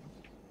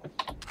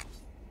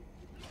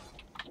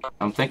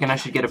 I'm thinking I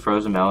should get a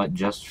frozen mallet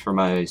just for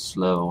my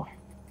slow.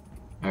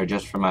 Or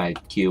just for my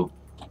Q.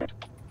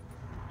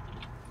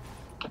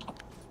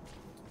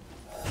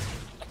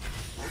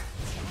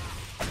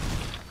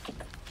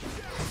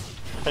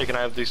 Hey, can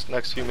I have these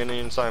next few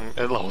minions? I'm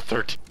at level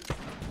 13.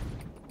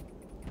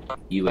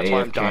 You That's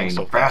why I'm dying AFK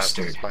so fast.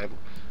 bastard. It's my...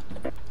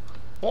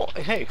 Well,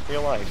 hey,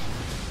 real life.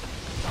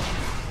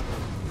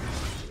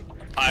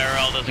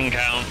 IRL doesn't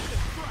count.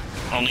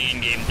 Only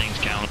in-game things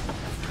count.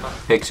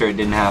 Pixar, it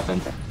didn't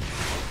happen.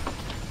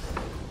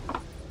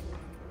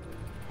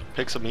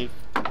 Pics of me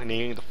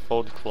needing to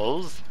fold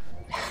clothes?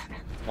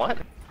 What?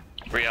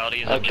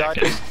 Reality is I've got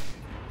objective.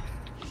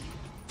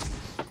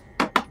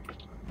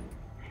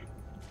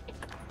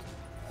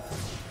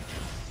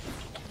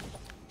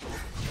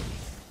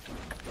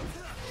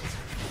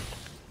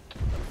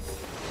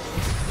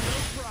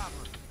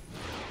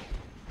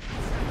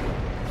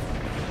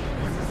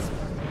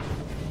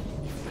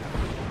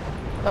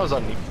 That was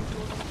on me.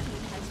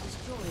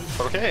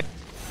 Okay.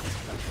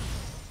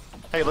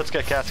 Hey, let's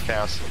get Cat's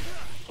cast.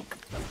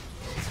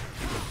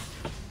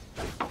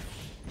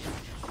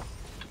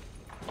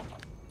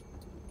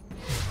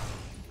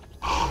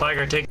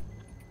 Liger, take.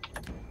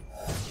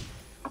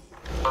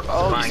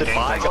 Oh, Fine, you said gang,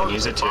 I five. can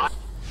use it too.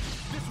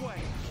 This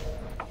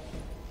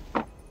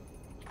way.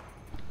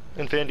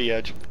 Infinity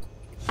Edge.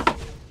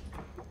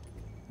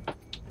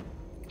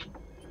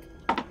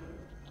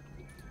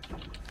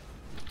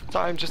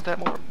 Time just that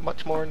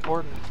much more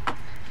important.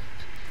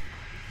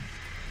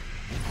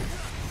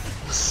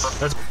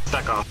 Let's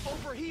back off.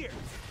 Over here.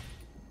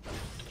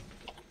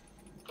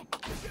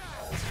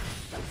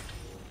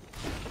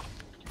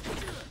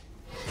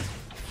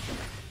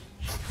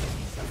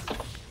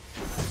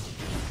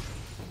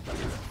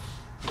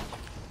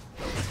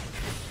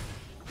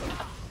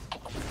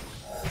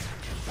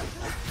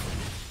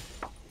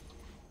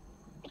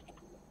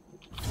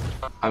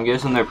 I'm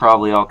guessing they're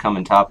probably all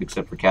coming top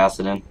except for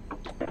Cassidon.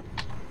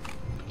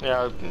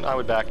 Yeah, I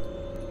would back.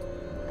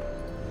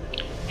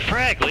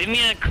 Frick, leave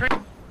me a creep.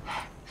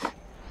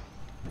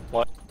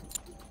 What?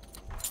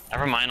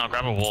 Never mind, I'll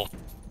grab a wolf.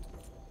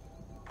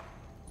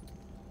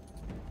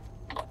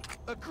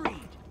 Agreed.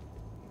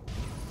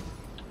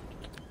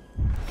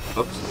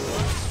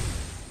 Oops.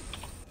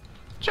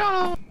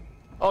 John!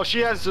 Oh, she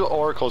has the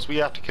oracles. We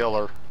have to kill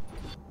her.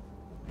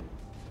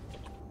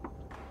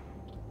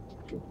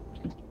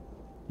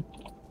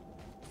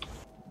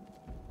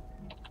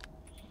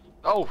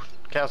 Oh,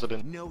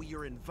 Cassidon. Know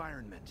your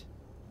environment.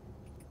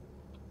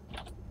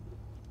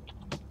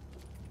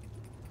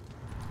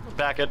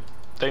 Back it.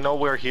 They know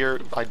we're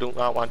here. I do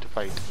not want to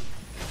fight.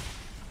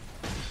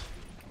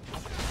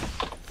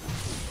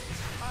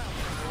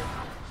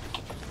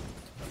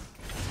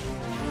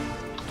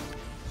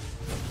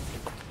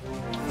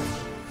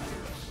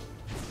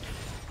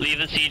 Leave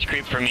the siege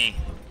creep for me.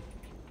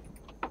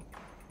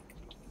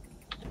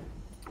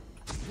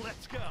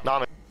 Let's go.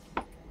 Nana.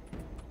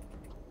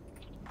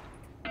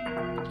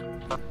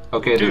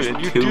 Okay, Dude,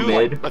 there's you two do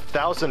mid. like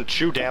 1,000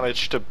 chew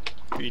damage to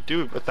We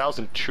do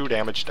 1,000 true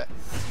damage to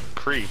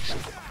creeps.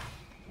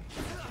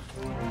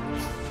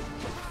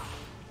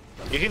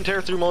 You can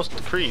tear through most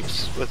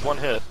creeps with one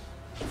hit.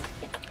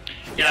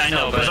 Yeah, I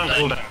know, It was but on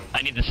cooldown.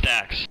 I need the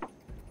stacks.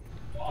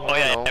 Oh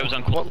yeah, No. it was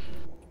on cooldown.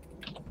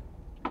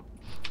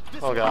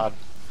 Oh god.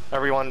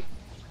 Everyone.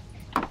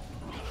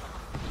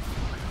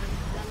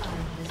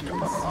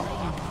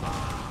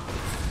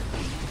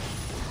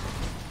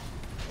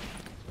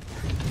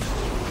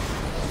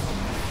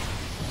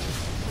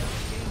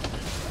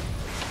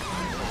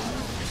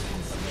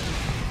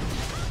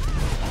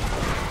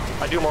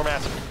 I do more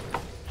massive.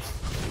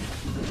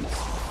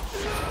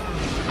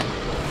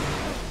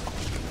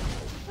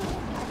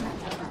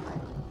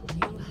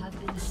 You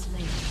have been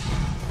slain.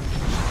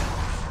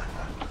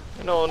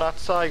 No, not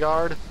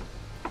Zygarde.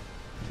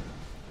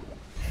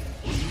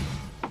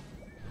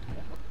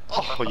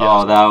 Oh, yes.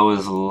 Oh, that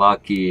was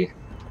lucky.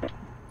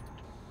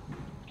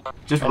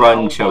 Just And run,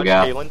 now watch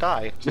Cho'Gath. Galen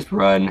die. Just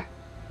run.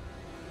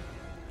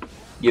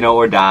 You know,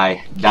 or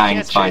die. He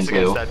Dying's can't fine chase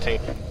against too. that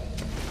team.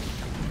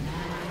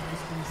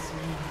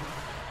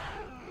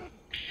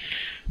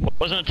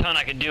 Wasn't a ton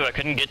I could do. I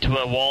couldn't get to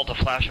a wall to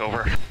flash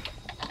over.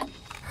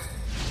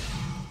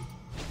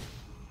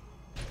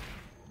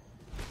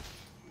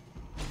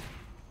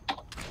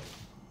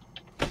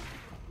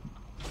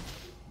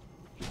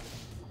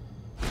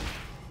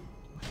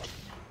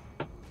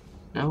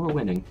 No, we're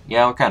winning.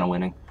 Yeah, we're kind of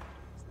winning.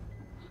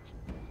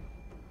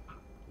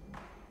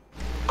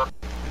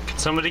 Can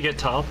somebody get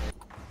top?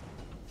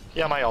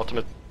 Yeah, my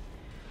ultimate.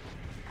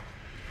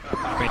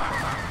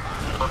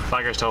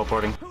 Tiger's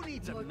teleporting. Who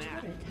needs a Your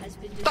map? turret has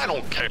been I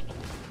don't care.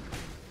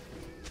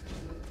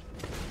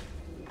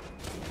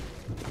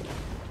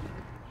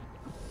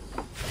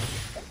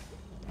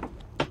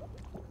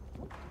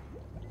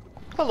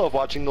 I love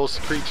watching those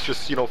creeps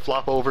just, you know,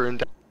 flop over and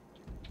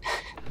down.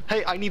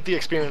 Hey, I need the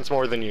experience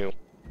more than you.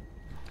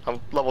 I'm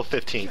level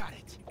 15. Got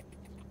it.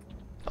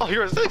 Oh,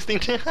 you're at 16.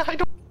 I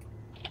don't.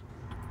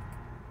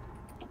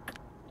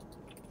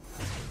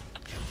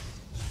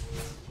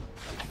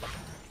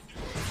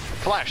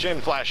 Flash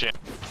in, flash in.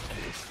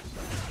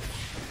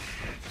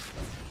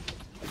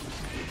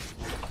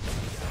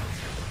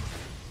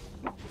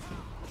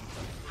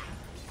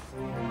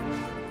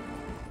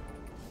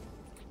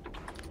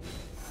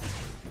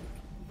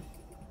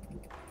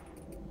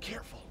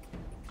 Careful.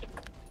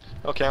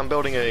 Okay, I'm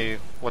building a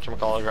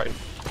whatchamacallit right.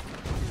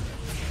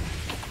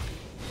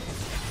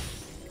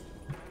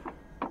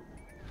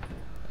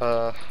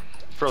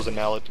 Frozen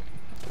mallet.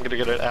 I'm gonna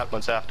get it at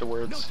once No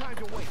afterwards. time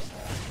to waste.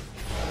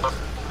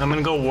 I'm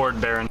gonna go ward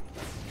Baron.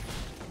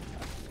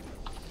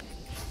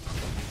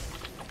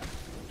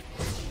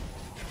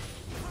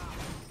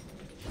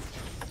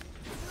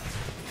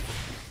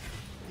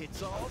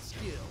 It's all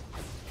skill.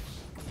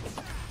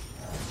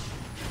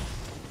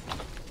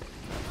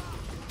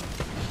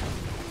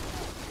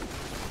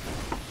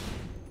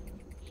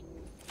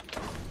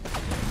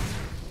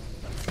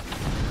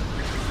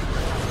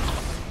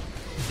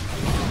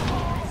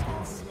 has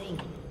been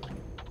slain.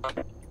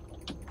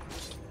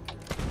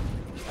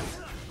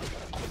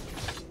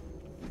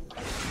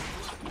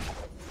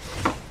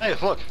 Hey,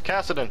 look,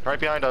 Cassidon, right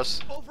behind us.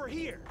 Over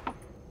here.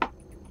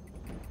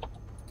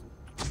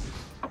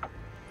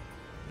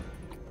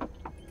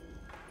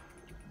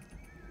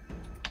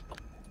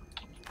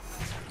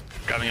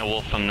 Grabbing a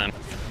wolf from them.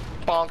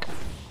 Bonk.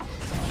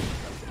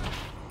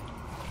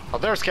 Oh,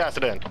 there's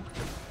Cassidon.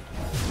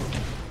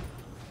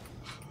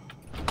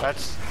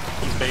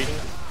 He's baiting.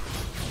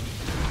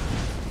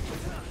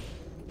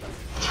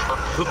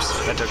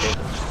 Oops, I took it.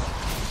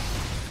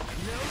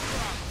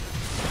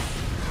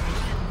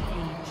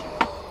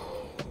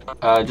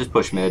 Just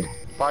push mid.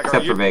 Vigar,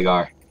 Except you- for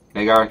Vagar.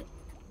 Vagar,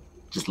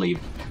 just leave.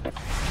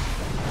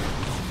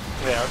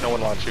 Yeah, no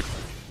one wants you.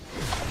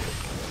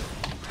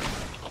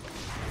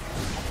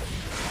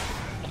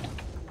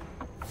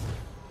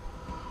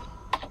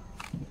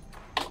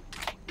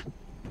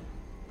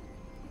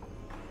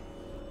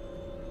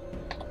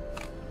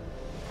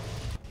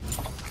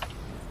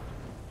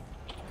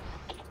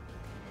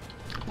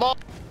 No,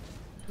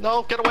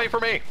 no, get away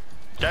from me!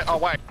 Get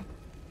away!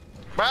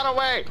 Run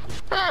away!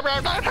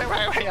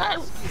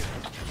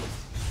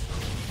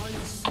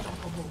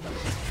 Unstoppable.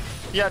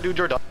 Yeah, dude,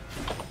 you're done.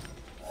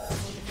 An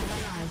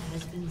ally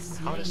has been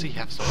slain. How does he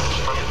have so much?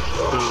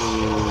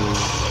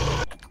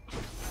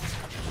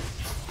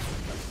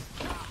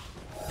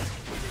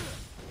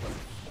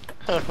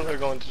 They're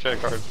going to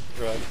check our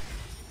red.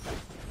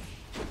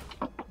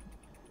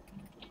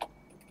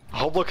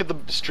 Oh, look at the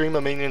stream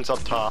of minions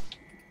up top.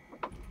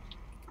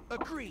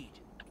 Agreed.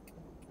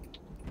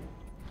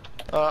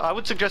 I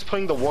would suggest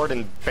putting the ward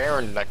in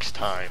Baron next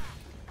time.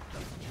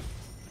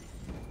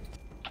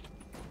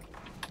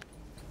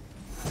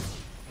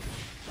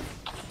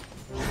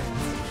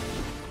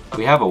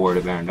 We have a word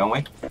of Baron, don't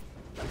we?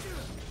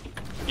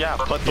 Yeah,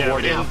 put the Yeah,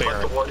 ward we in do.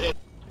 Baron.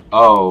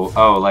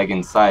 Oh, like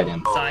inside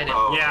him. Side it.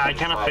 Yeah, I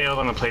kind of failed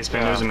on the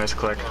placement. It was a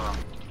misclick.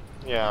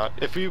 Yeah,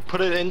 if you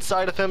put it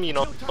inside of him, you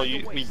know,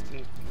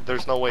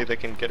 there's no way they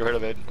can get rid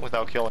of it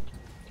without killing.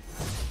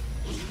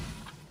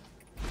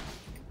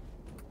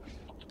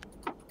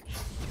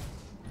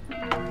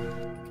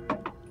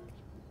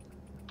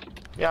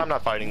 Yeah, I'm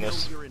not fighting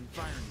this. Know your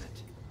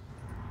environment.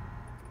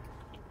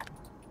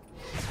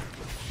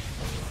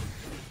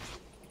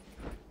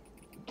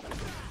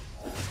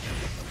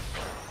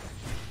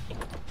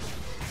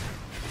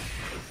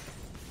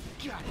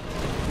 Got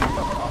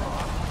it.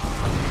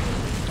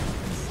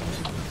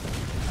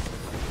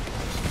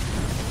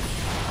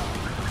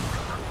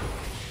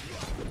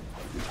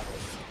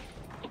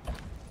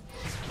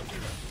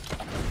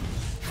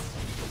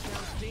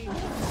 Sounds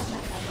dangerous.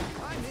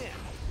 I'm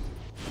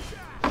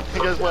in.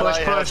 Because when I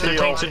have Push, the heal-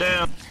 tanks are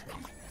down.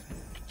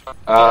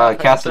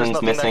 there's Cassidy's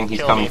nothing missing. that He's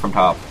kill coming me. from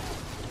top.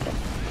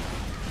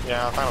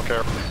 Yeah, I don't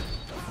care.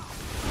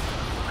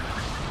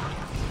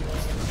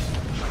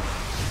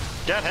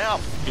 Get him!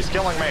 He's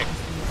killing me.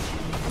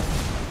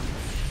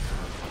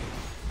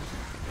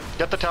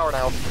 Get the tower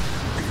now.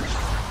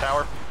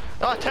 Tower.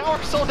 Ah,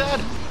 tower, so dead!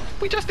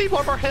 We just need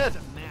one more hit!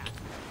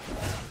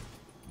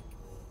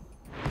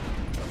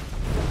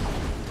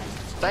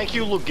 Thank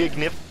you,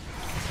 Lugignaf.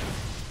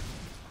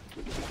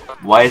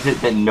 Why is it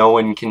that no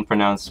one can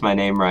pronounce my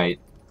name right?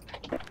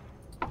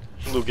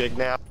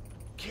 Lugignaf.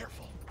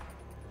 Careful.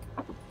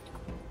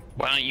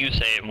 Why don't you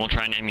say it and we'll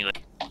try and emulate?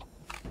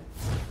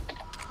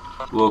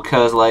 Well,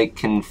 cause like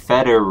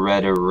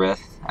Confederate,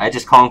 I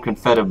just call him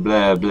Confederate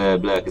blah blah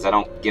blah, cause I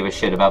don't give a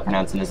shit about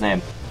pronouncing his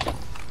name.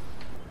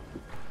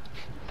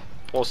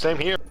 Well, same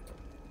here.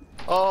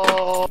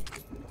 Oh,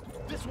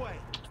 This way.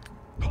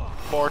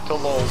 more to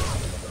low.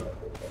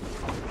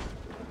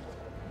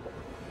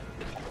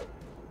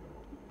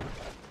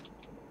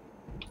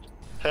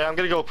 Hey, I'm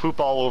gonna go poop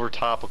all over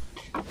top.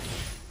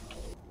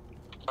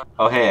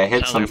 Oh hey, I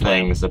hit Sounds some like a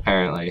plan. things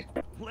apparently.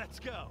 Let's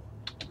go.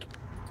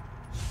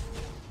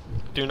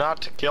 Do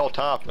not kill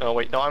top. Oh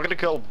wait, no, I'm gonna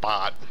kill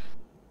bot.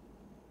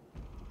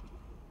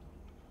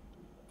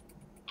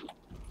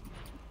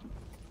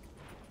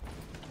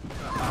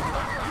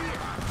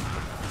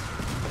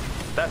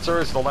 That, sir,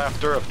 is the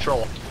laughter of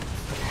troll.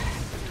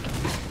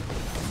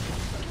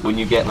 When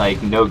you get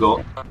like no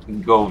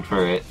gold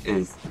for it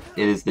is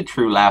the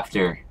true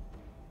laughter.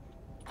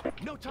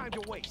 No time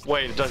to waste.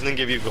 Wait, it doesn't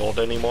give you gold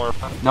anymore.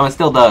 No, it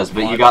still does,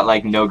 but you got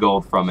like no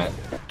gold from it.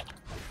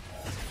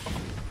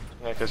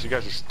 Yeah, because you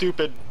guys are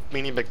stupid,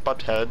 meanie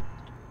McButthead.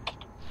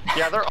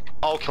 Yeah, they're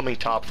all coming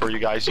top for you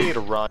guys. You need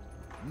to run.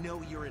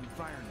 Know your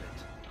environment.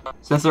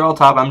 Since they're all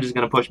top, I'm just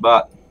gonna push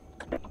bot.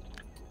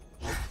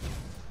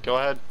 Go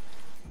ahead.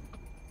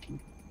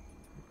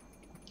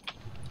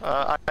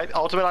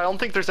 Ultimate, I don't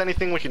think there's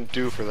anything we can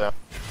do for them.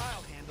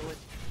 I'll handle it.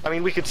 I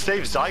mean, we could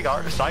save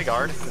Zygarde.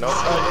 No,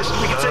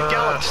 we could save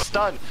Gallant.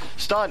 Stun.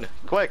 Stun.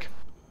 Quick.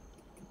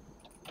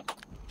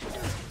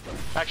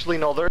 Actually,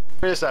 no, there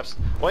is F's.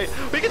 Wait,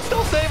 we can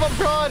still save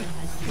him. Run.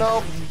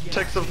 Nope.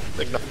 Take some.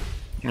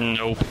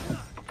 Nope.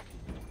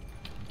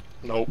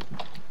 Nope.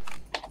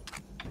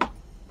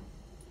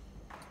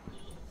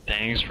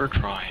 Thanks for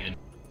trying.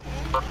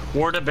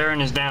 Warda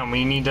Baron is down.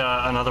 We need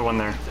another one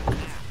there.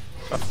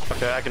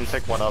 Okay, I can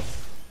pick one up.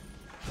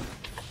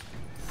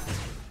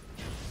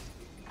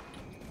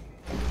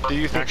 Do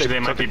you think Actually, they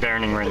might took be it?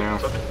 baroning right now.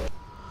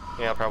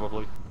 Yeah,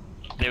 probably.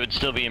 They would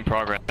still be in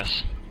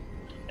progress.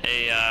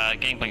 Hey,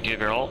 Gangplank, do you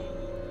have your ult?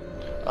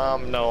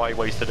 No, I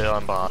wasted it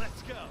on bot.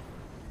 Let's go.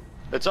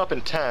 It's up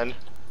in 10.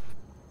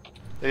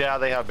 Yeah,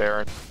 they have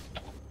Baron.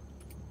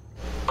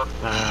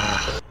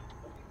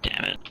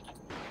 Damn it.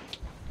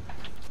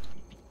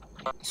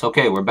 It's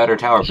okay, we're better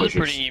tower This is a pushers.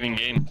 pretty even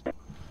game.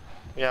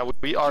 Yeah,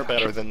 we are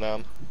better than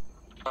them.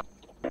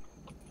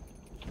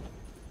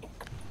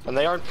 And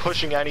they aren't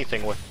pushing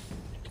anything with.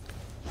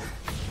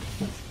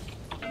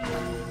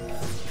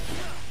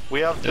 We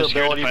have the They're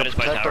scared to ability fight to us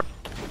by protect our... tower.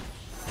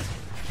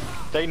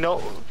 They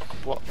know...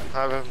 Well,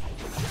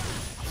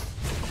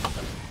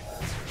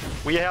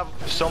 we have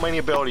so many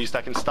abilities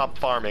that can stop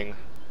farming.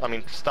 I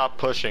mean, stop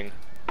pushing.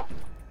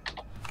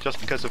 Just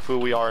because of who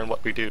we are and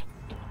what we do.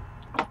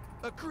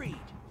 Agreed.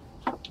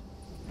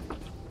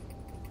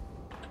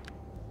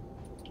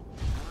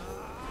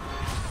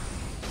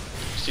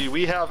 See,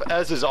 we have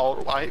Ez's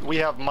ult, we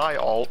have my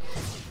ult.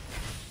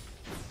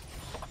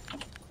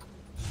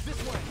 This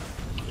way.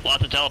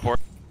 Lots of teleport.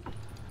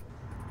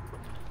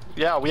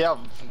 Yeah, we have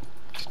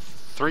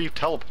 3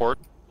 teleport.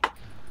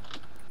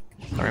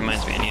 That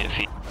reminds me, I need a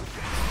feed.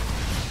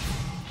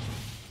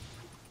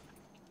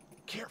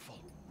 Careful.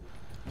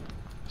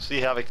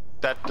 See, Havoc,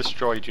 that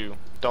destroyed you.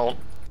 Don't.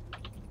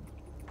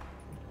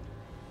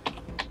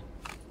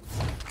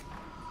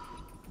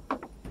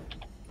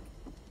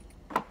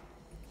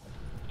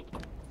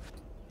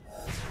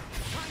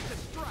 Time to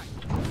strike.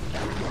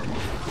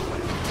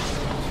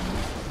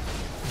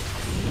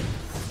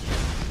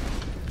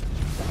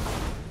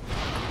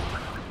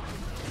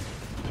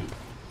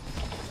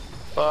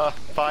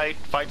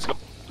 Fight's go.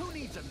 Who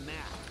needs a map?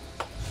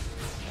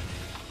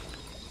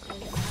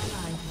 An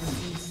ally has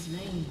been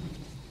slain.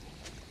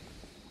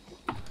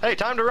 Hey,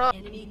 time to run!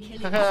 Enemy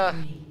killing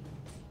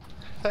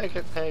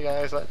spree. Hey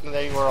guys,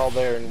 they were all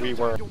there and we Time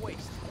weren't. to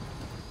waste.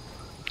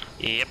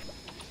 Yep.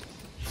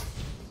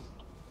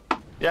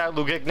 Yeah,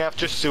 Lugignaf,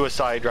 just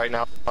suicide right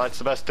now. That's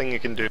the best thing you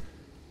can do.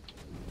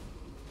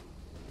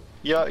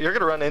 Yeah, you're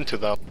gonna run into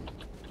them.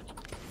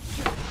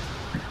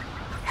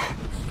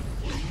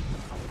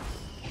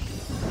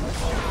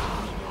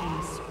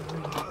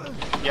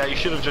 Yeah, you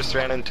should have just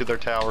ran into their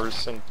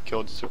towers and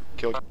killed.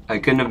 I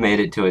couldn't have made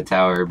it to a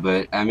tower,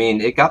 but I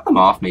mean, it got them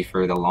off me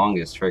for the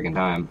longest friggin'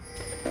 time.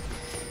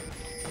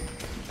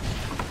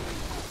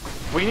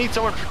 We need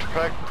someone to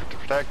protect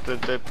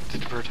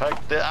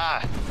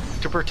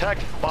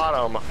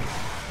bottom.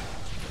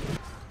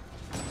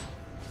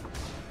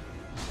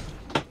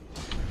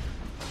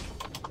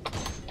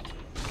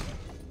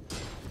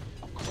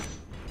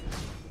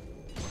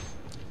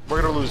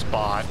 We're gonna lose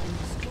bot.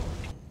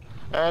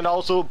 And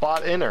also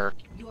bot inner.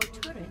 Your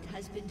turret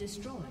has been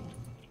destroyed.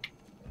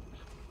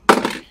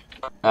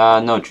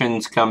 No,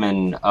 Trin's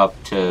coming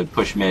up to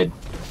push mid.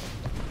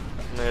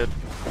 Mid.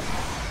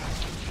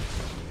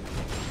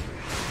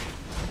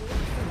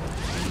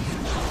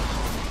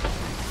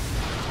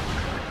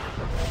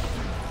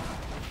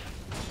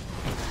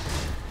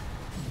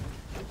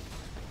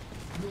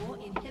 Your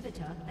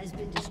inhibitor has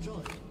been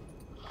destroyed.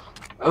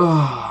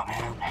 Oh,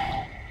 man.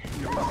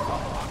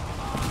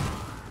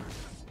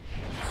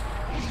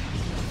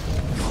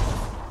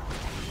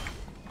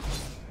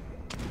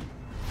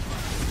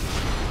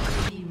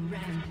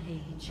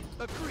 Rampage.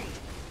 Agreed.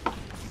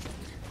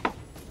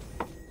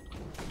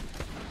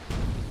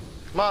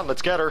 Come on,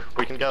 let's get her.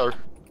 We can get her.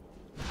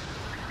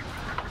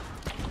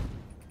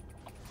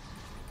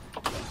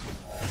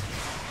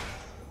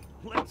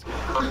 Let's go.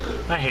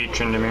 I hate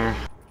Tryndamere.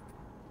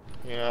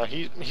 Yeah,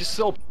 he's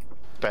so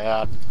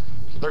bad.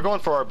 They're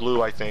going for our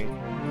blue, I think.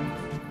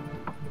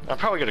 I'm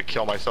probably gonna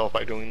kill myself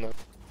by doing that.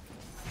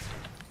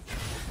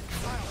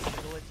 I'll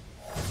handle it.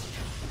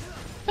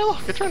 Hey look,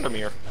 it's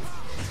Tryndamere.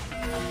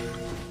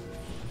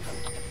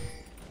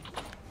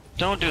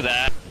 Don't do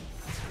that.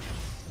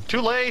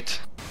 Too late!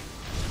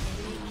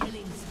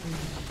 Killing spree.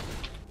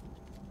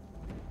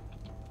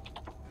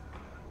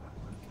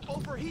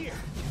 Over here.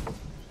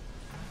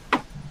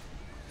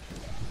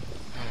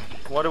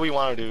 What do we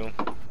want to do?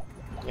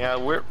 Yeah,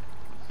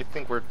 I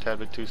think we're a tad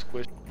bit too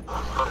squished.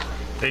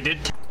 They did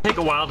take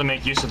a while to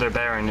make use of their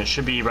Baron. It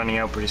should be running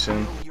out pretty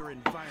soon. Know your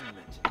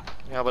environment.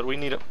 Yeah, but we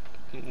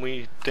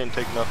didn't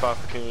take enough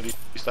opportunities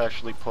to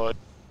actually put.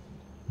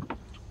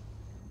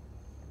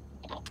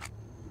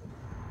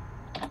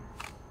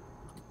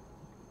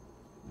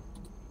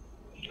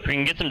 If we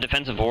can get some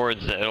defensive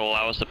wards, it'll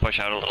allow us to push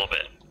out a little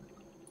bit.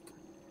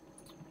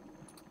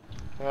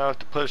 We have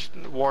to push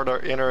ward our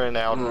inner and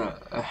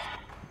out.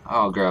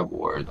 I'll grab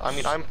ward. I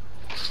mean, I'm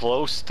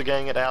close to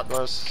getting an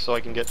Atlas, so I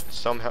can get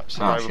some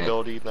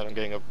survivability. Then I'm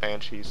getting a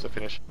Banshees to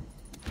finish.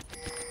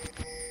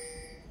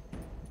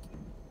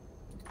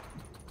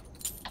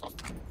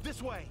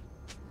 This way.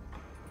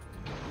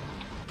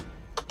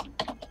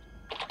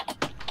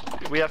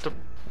 We have to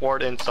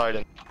ward inside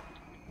and.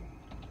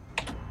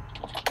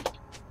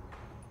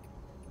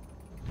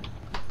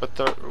 But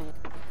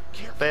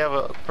they have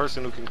a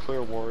person who can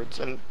clear wards,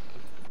 and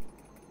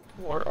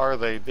where are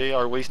they? They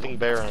are wasting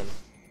Baron.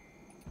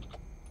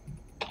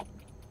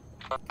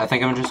 I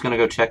think I'm just gonna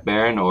go check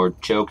Baron, or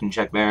Joe can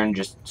check Baron,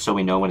 just so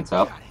we know when it's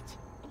up. Got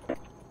it.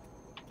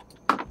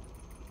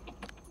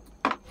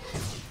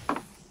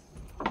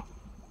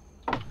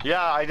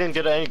 Yeah, I didn't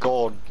get any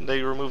gold.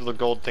 They removed the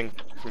gold thing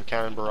from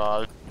Cannon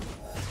Barrage.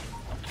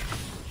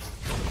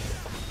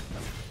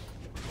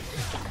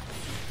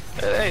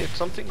 Hey, it's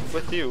something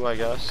with you, I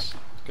guess,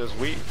 because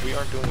we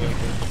aren't doing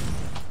anything.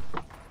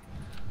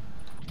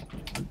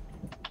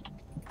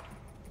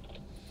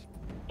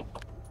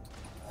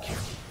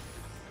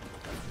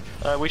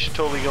 We should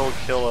totally go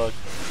kill a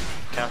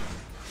cat.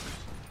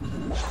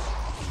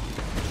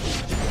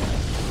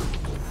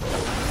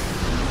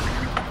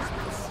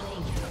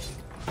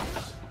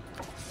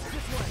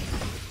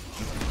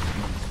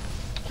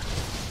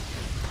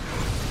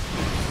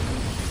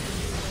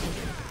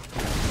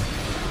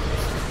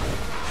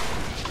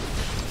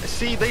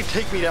 See, they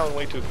take me down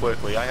way too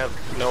quickly. I have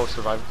no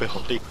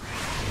survivability.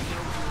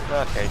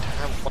 Okay,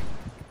 damn.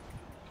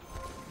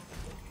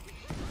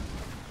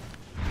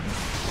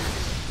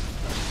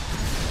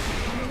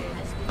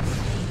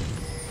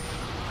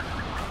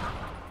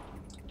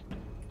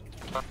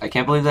 I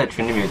can't believe that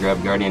Tryndamere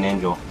grabbed Guardian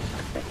Angel.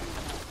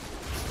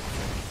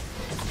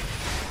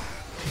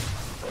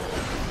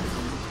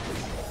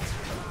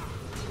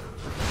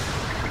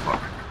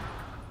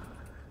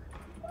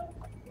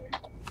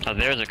 Oh,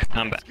 there's a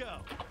comeback. Let's go.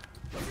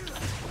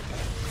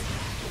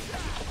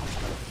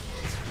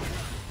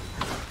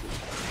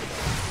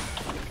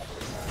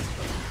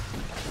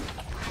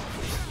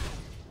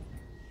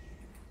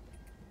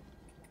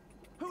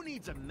 Who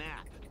needs a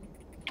map?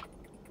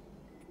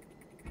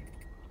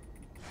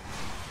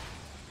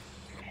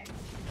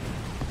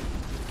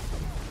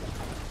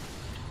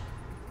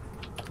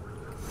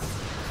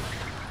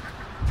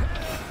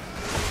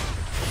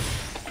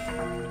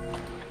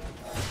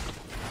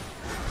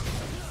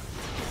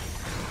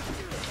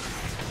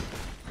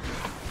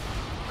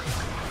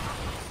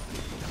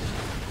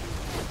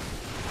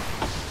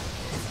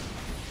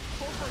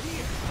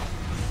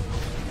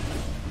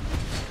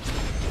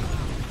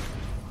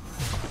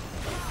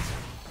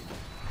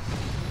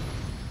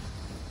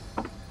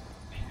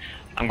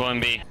 I'm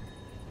going B.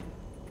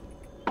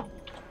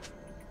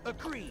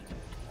 Agreed.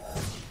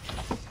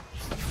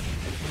 An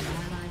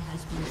ally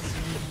has been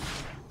slain.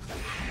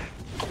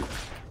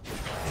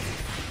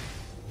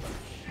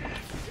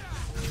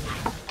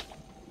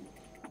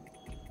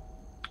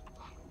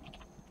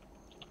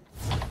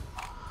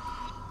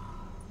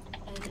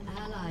 An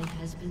ally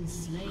has been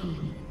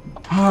slain.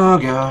 Oh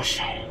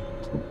gosh.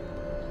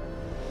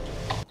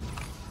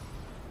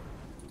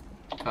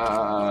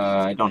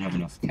 I don't have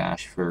enough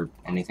cash for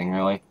anything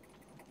really.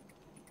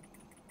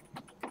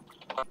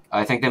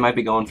 I think they might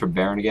be going for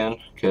Baron again,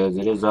 because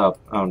it is up.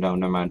 Oh no,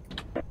 never mind.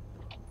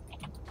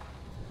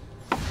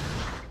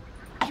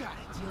 Your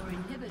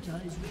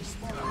inhibitor is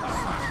respawning.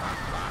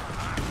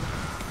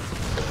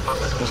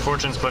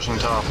 Misfortune's pushing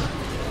top.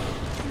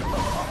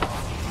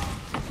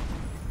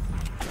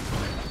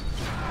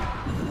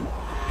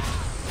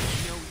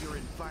 Know your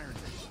environment.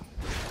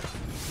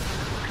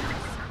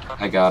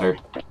 I got her.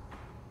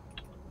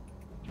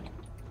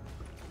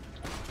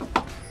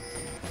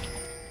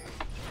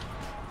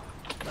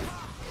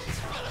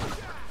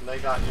 They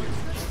got you.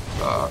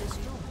 Fuck.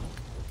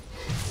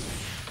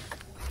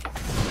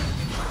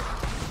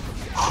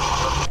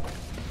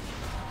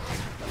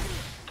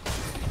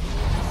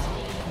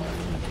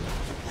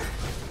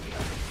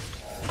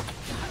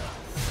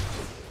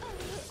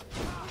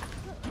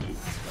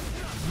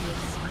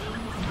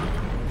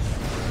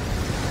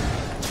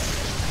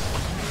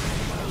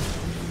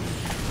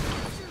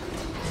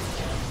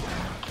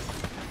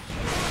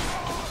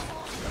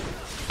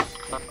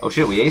 Oh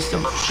shit, we aced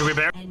him. Should we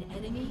bear? An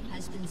enemy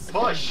has been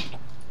slain. Push!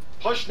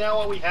 Push now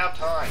while we have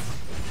time.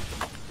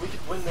 We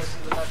could win this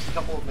in the next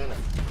couple of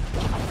minutes.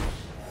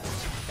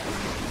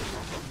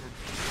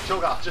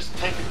 Cho'Gath, just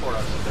tank it for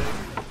us,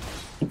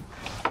 okay?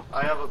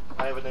 I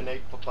have an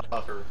innate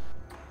buffer.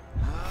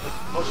 Let's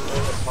push it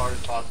as hard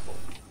as possible.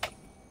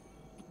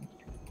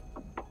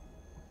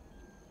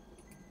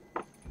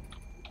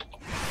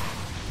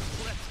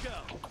 Let's go.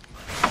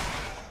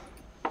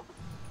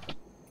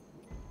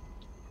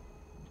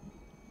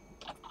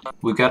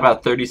 We've got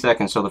about 30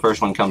 seconds till the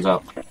first one comes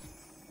up.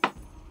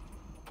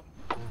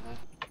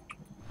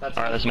 That's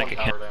Alright, let's make it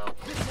power down.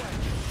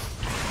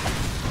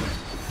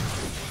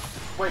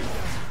 Wait,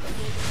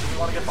 you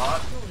want to get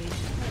bot?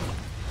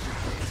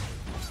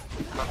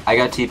 I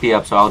got TP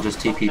up, so I'll just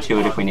TP to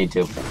it if we need to.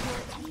 Your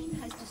team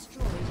has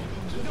destroyed an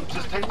inhibitor.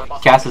 Just take the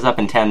bot. Cast is up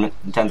in 10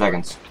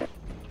 seconds.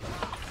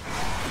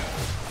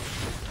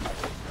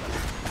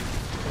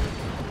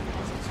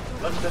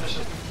 Let's finish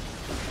it.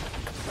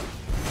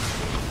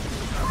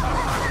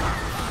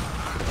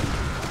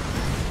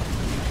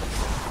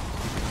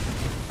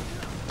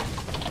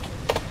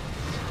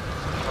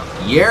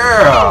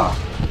 Yeah!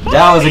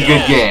 That was a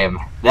good game.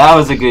 That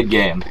was a good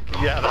game.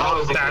 Yeah, that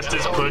was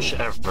Fastest push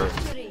ever.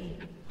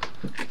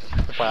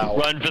 Wow.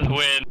 Run for the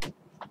win.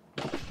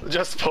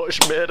 Just push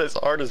mid as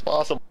hard as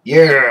possible.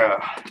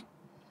 Yeah!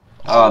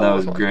 Oh, that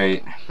was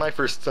great. My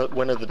first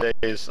win of the day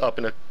is up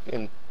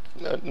in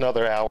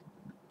another hour.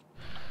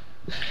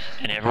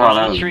 And everyone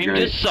that on the was stream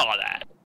great. just saw that.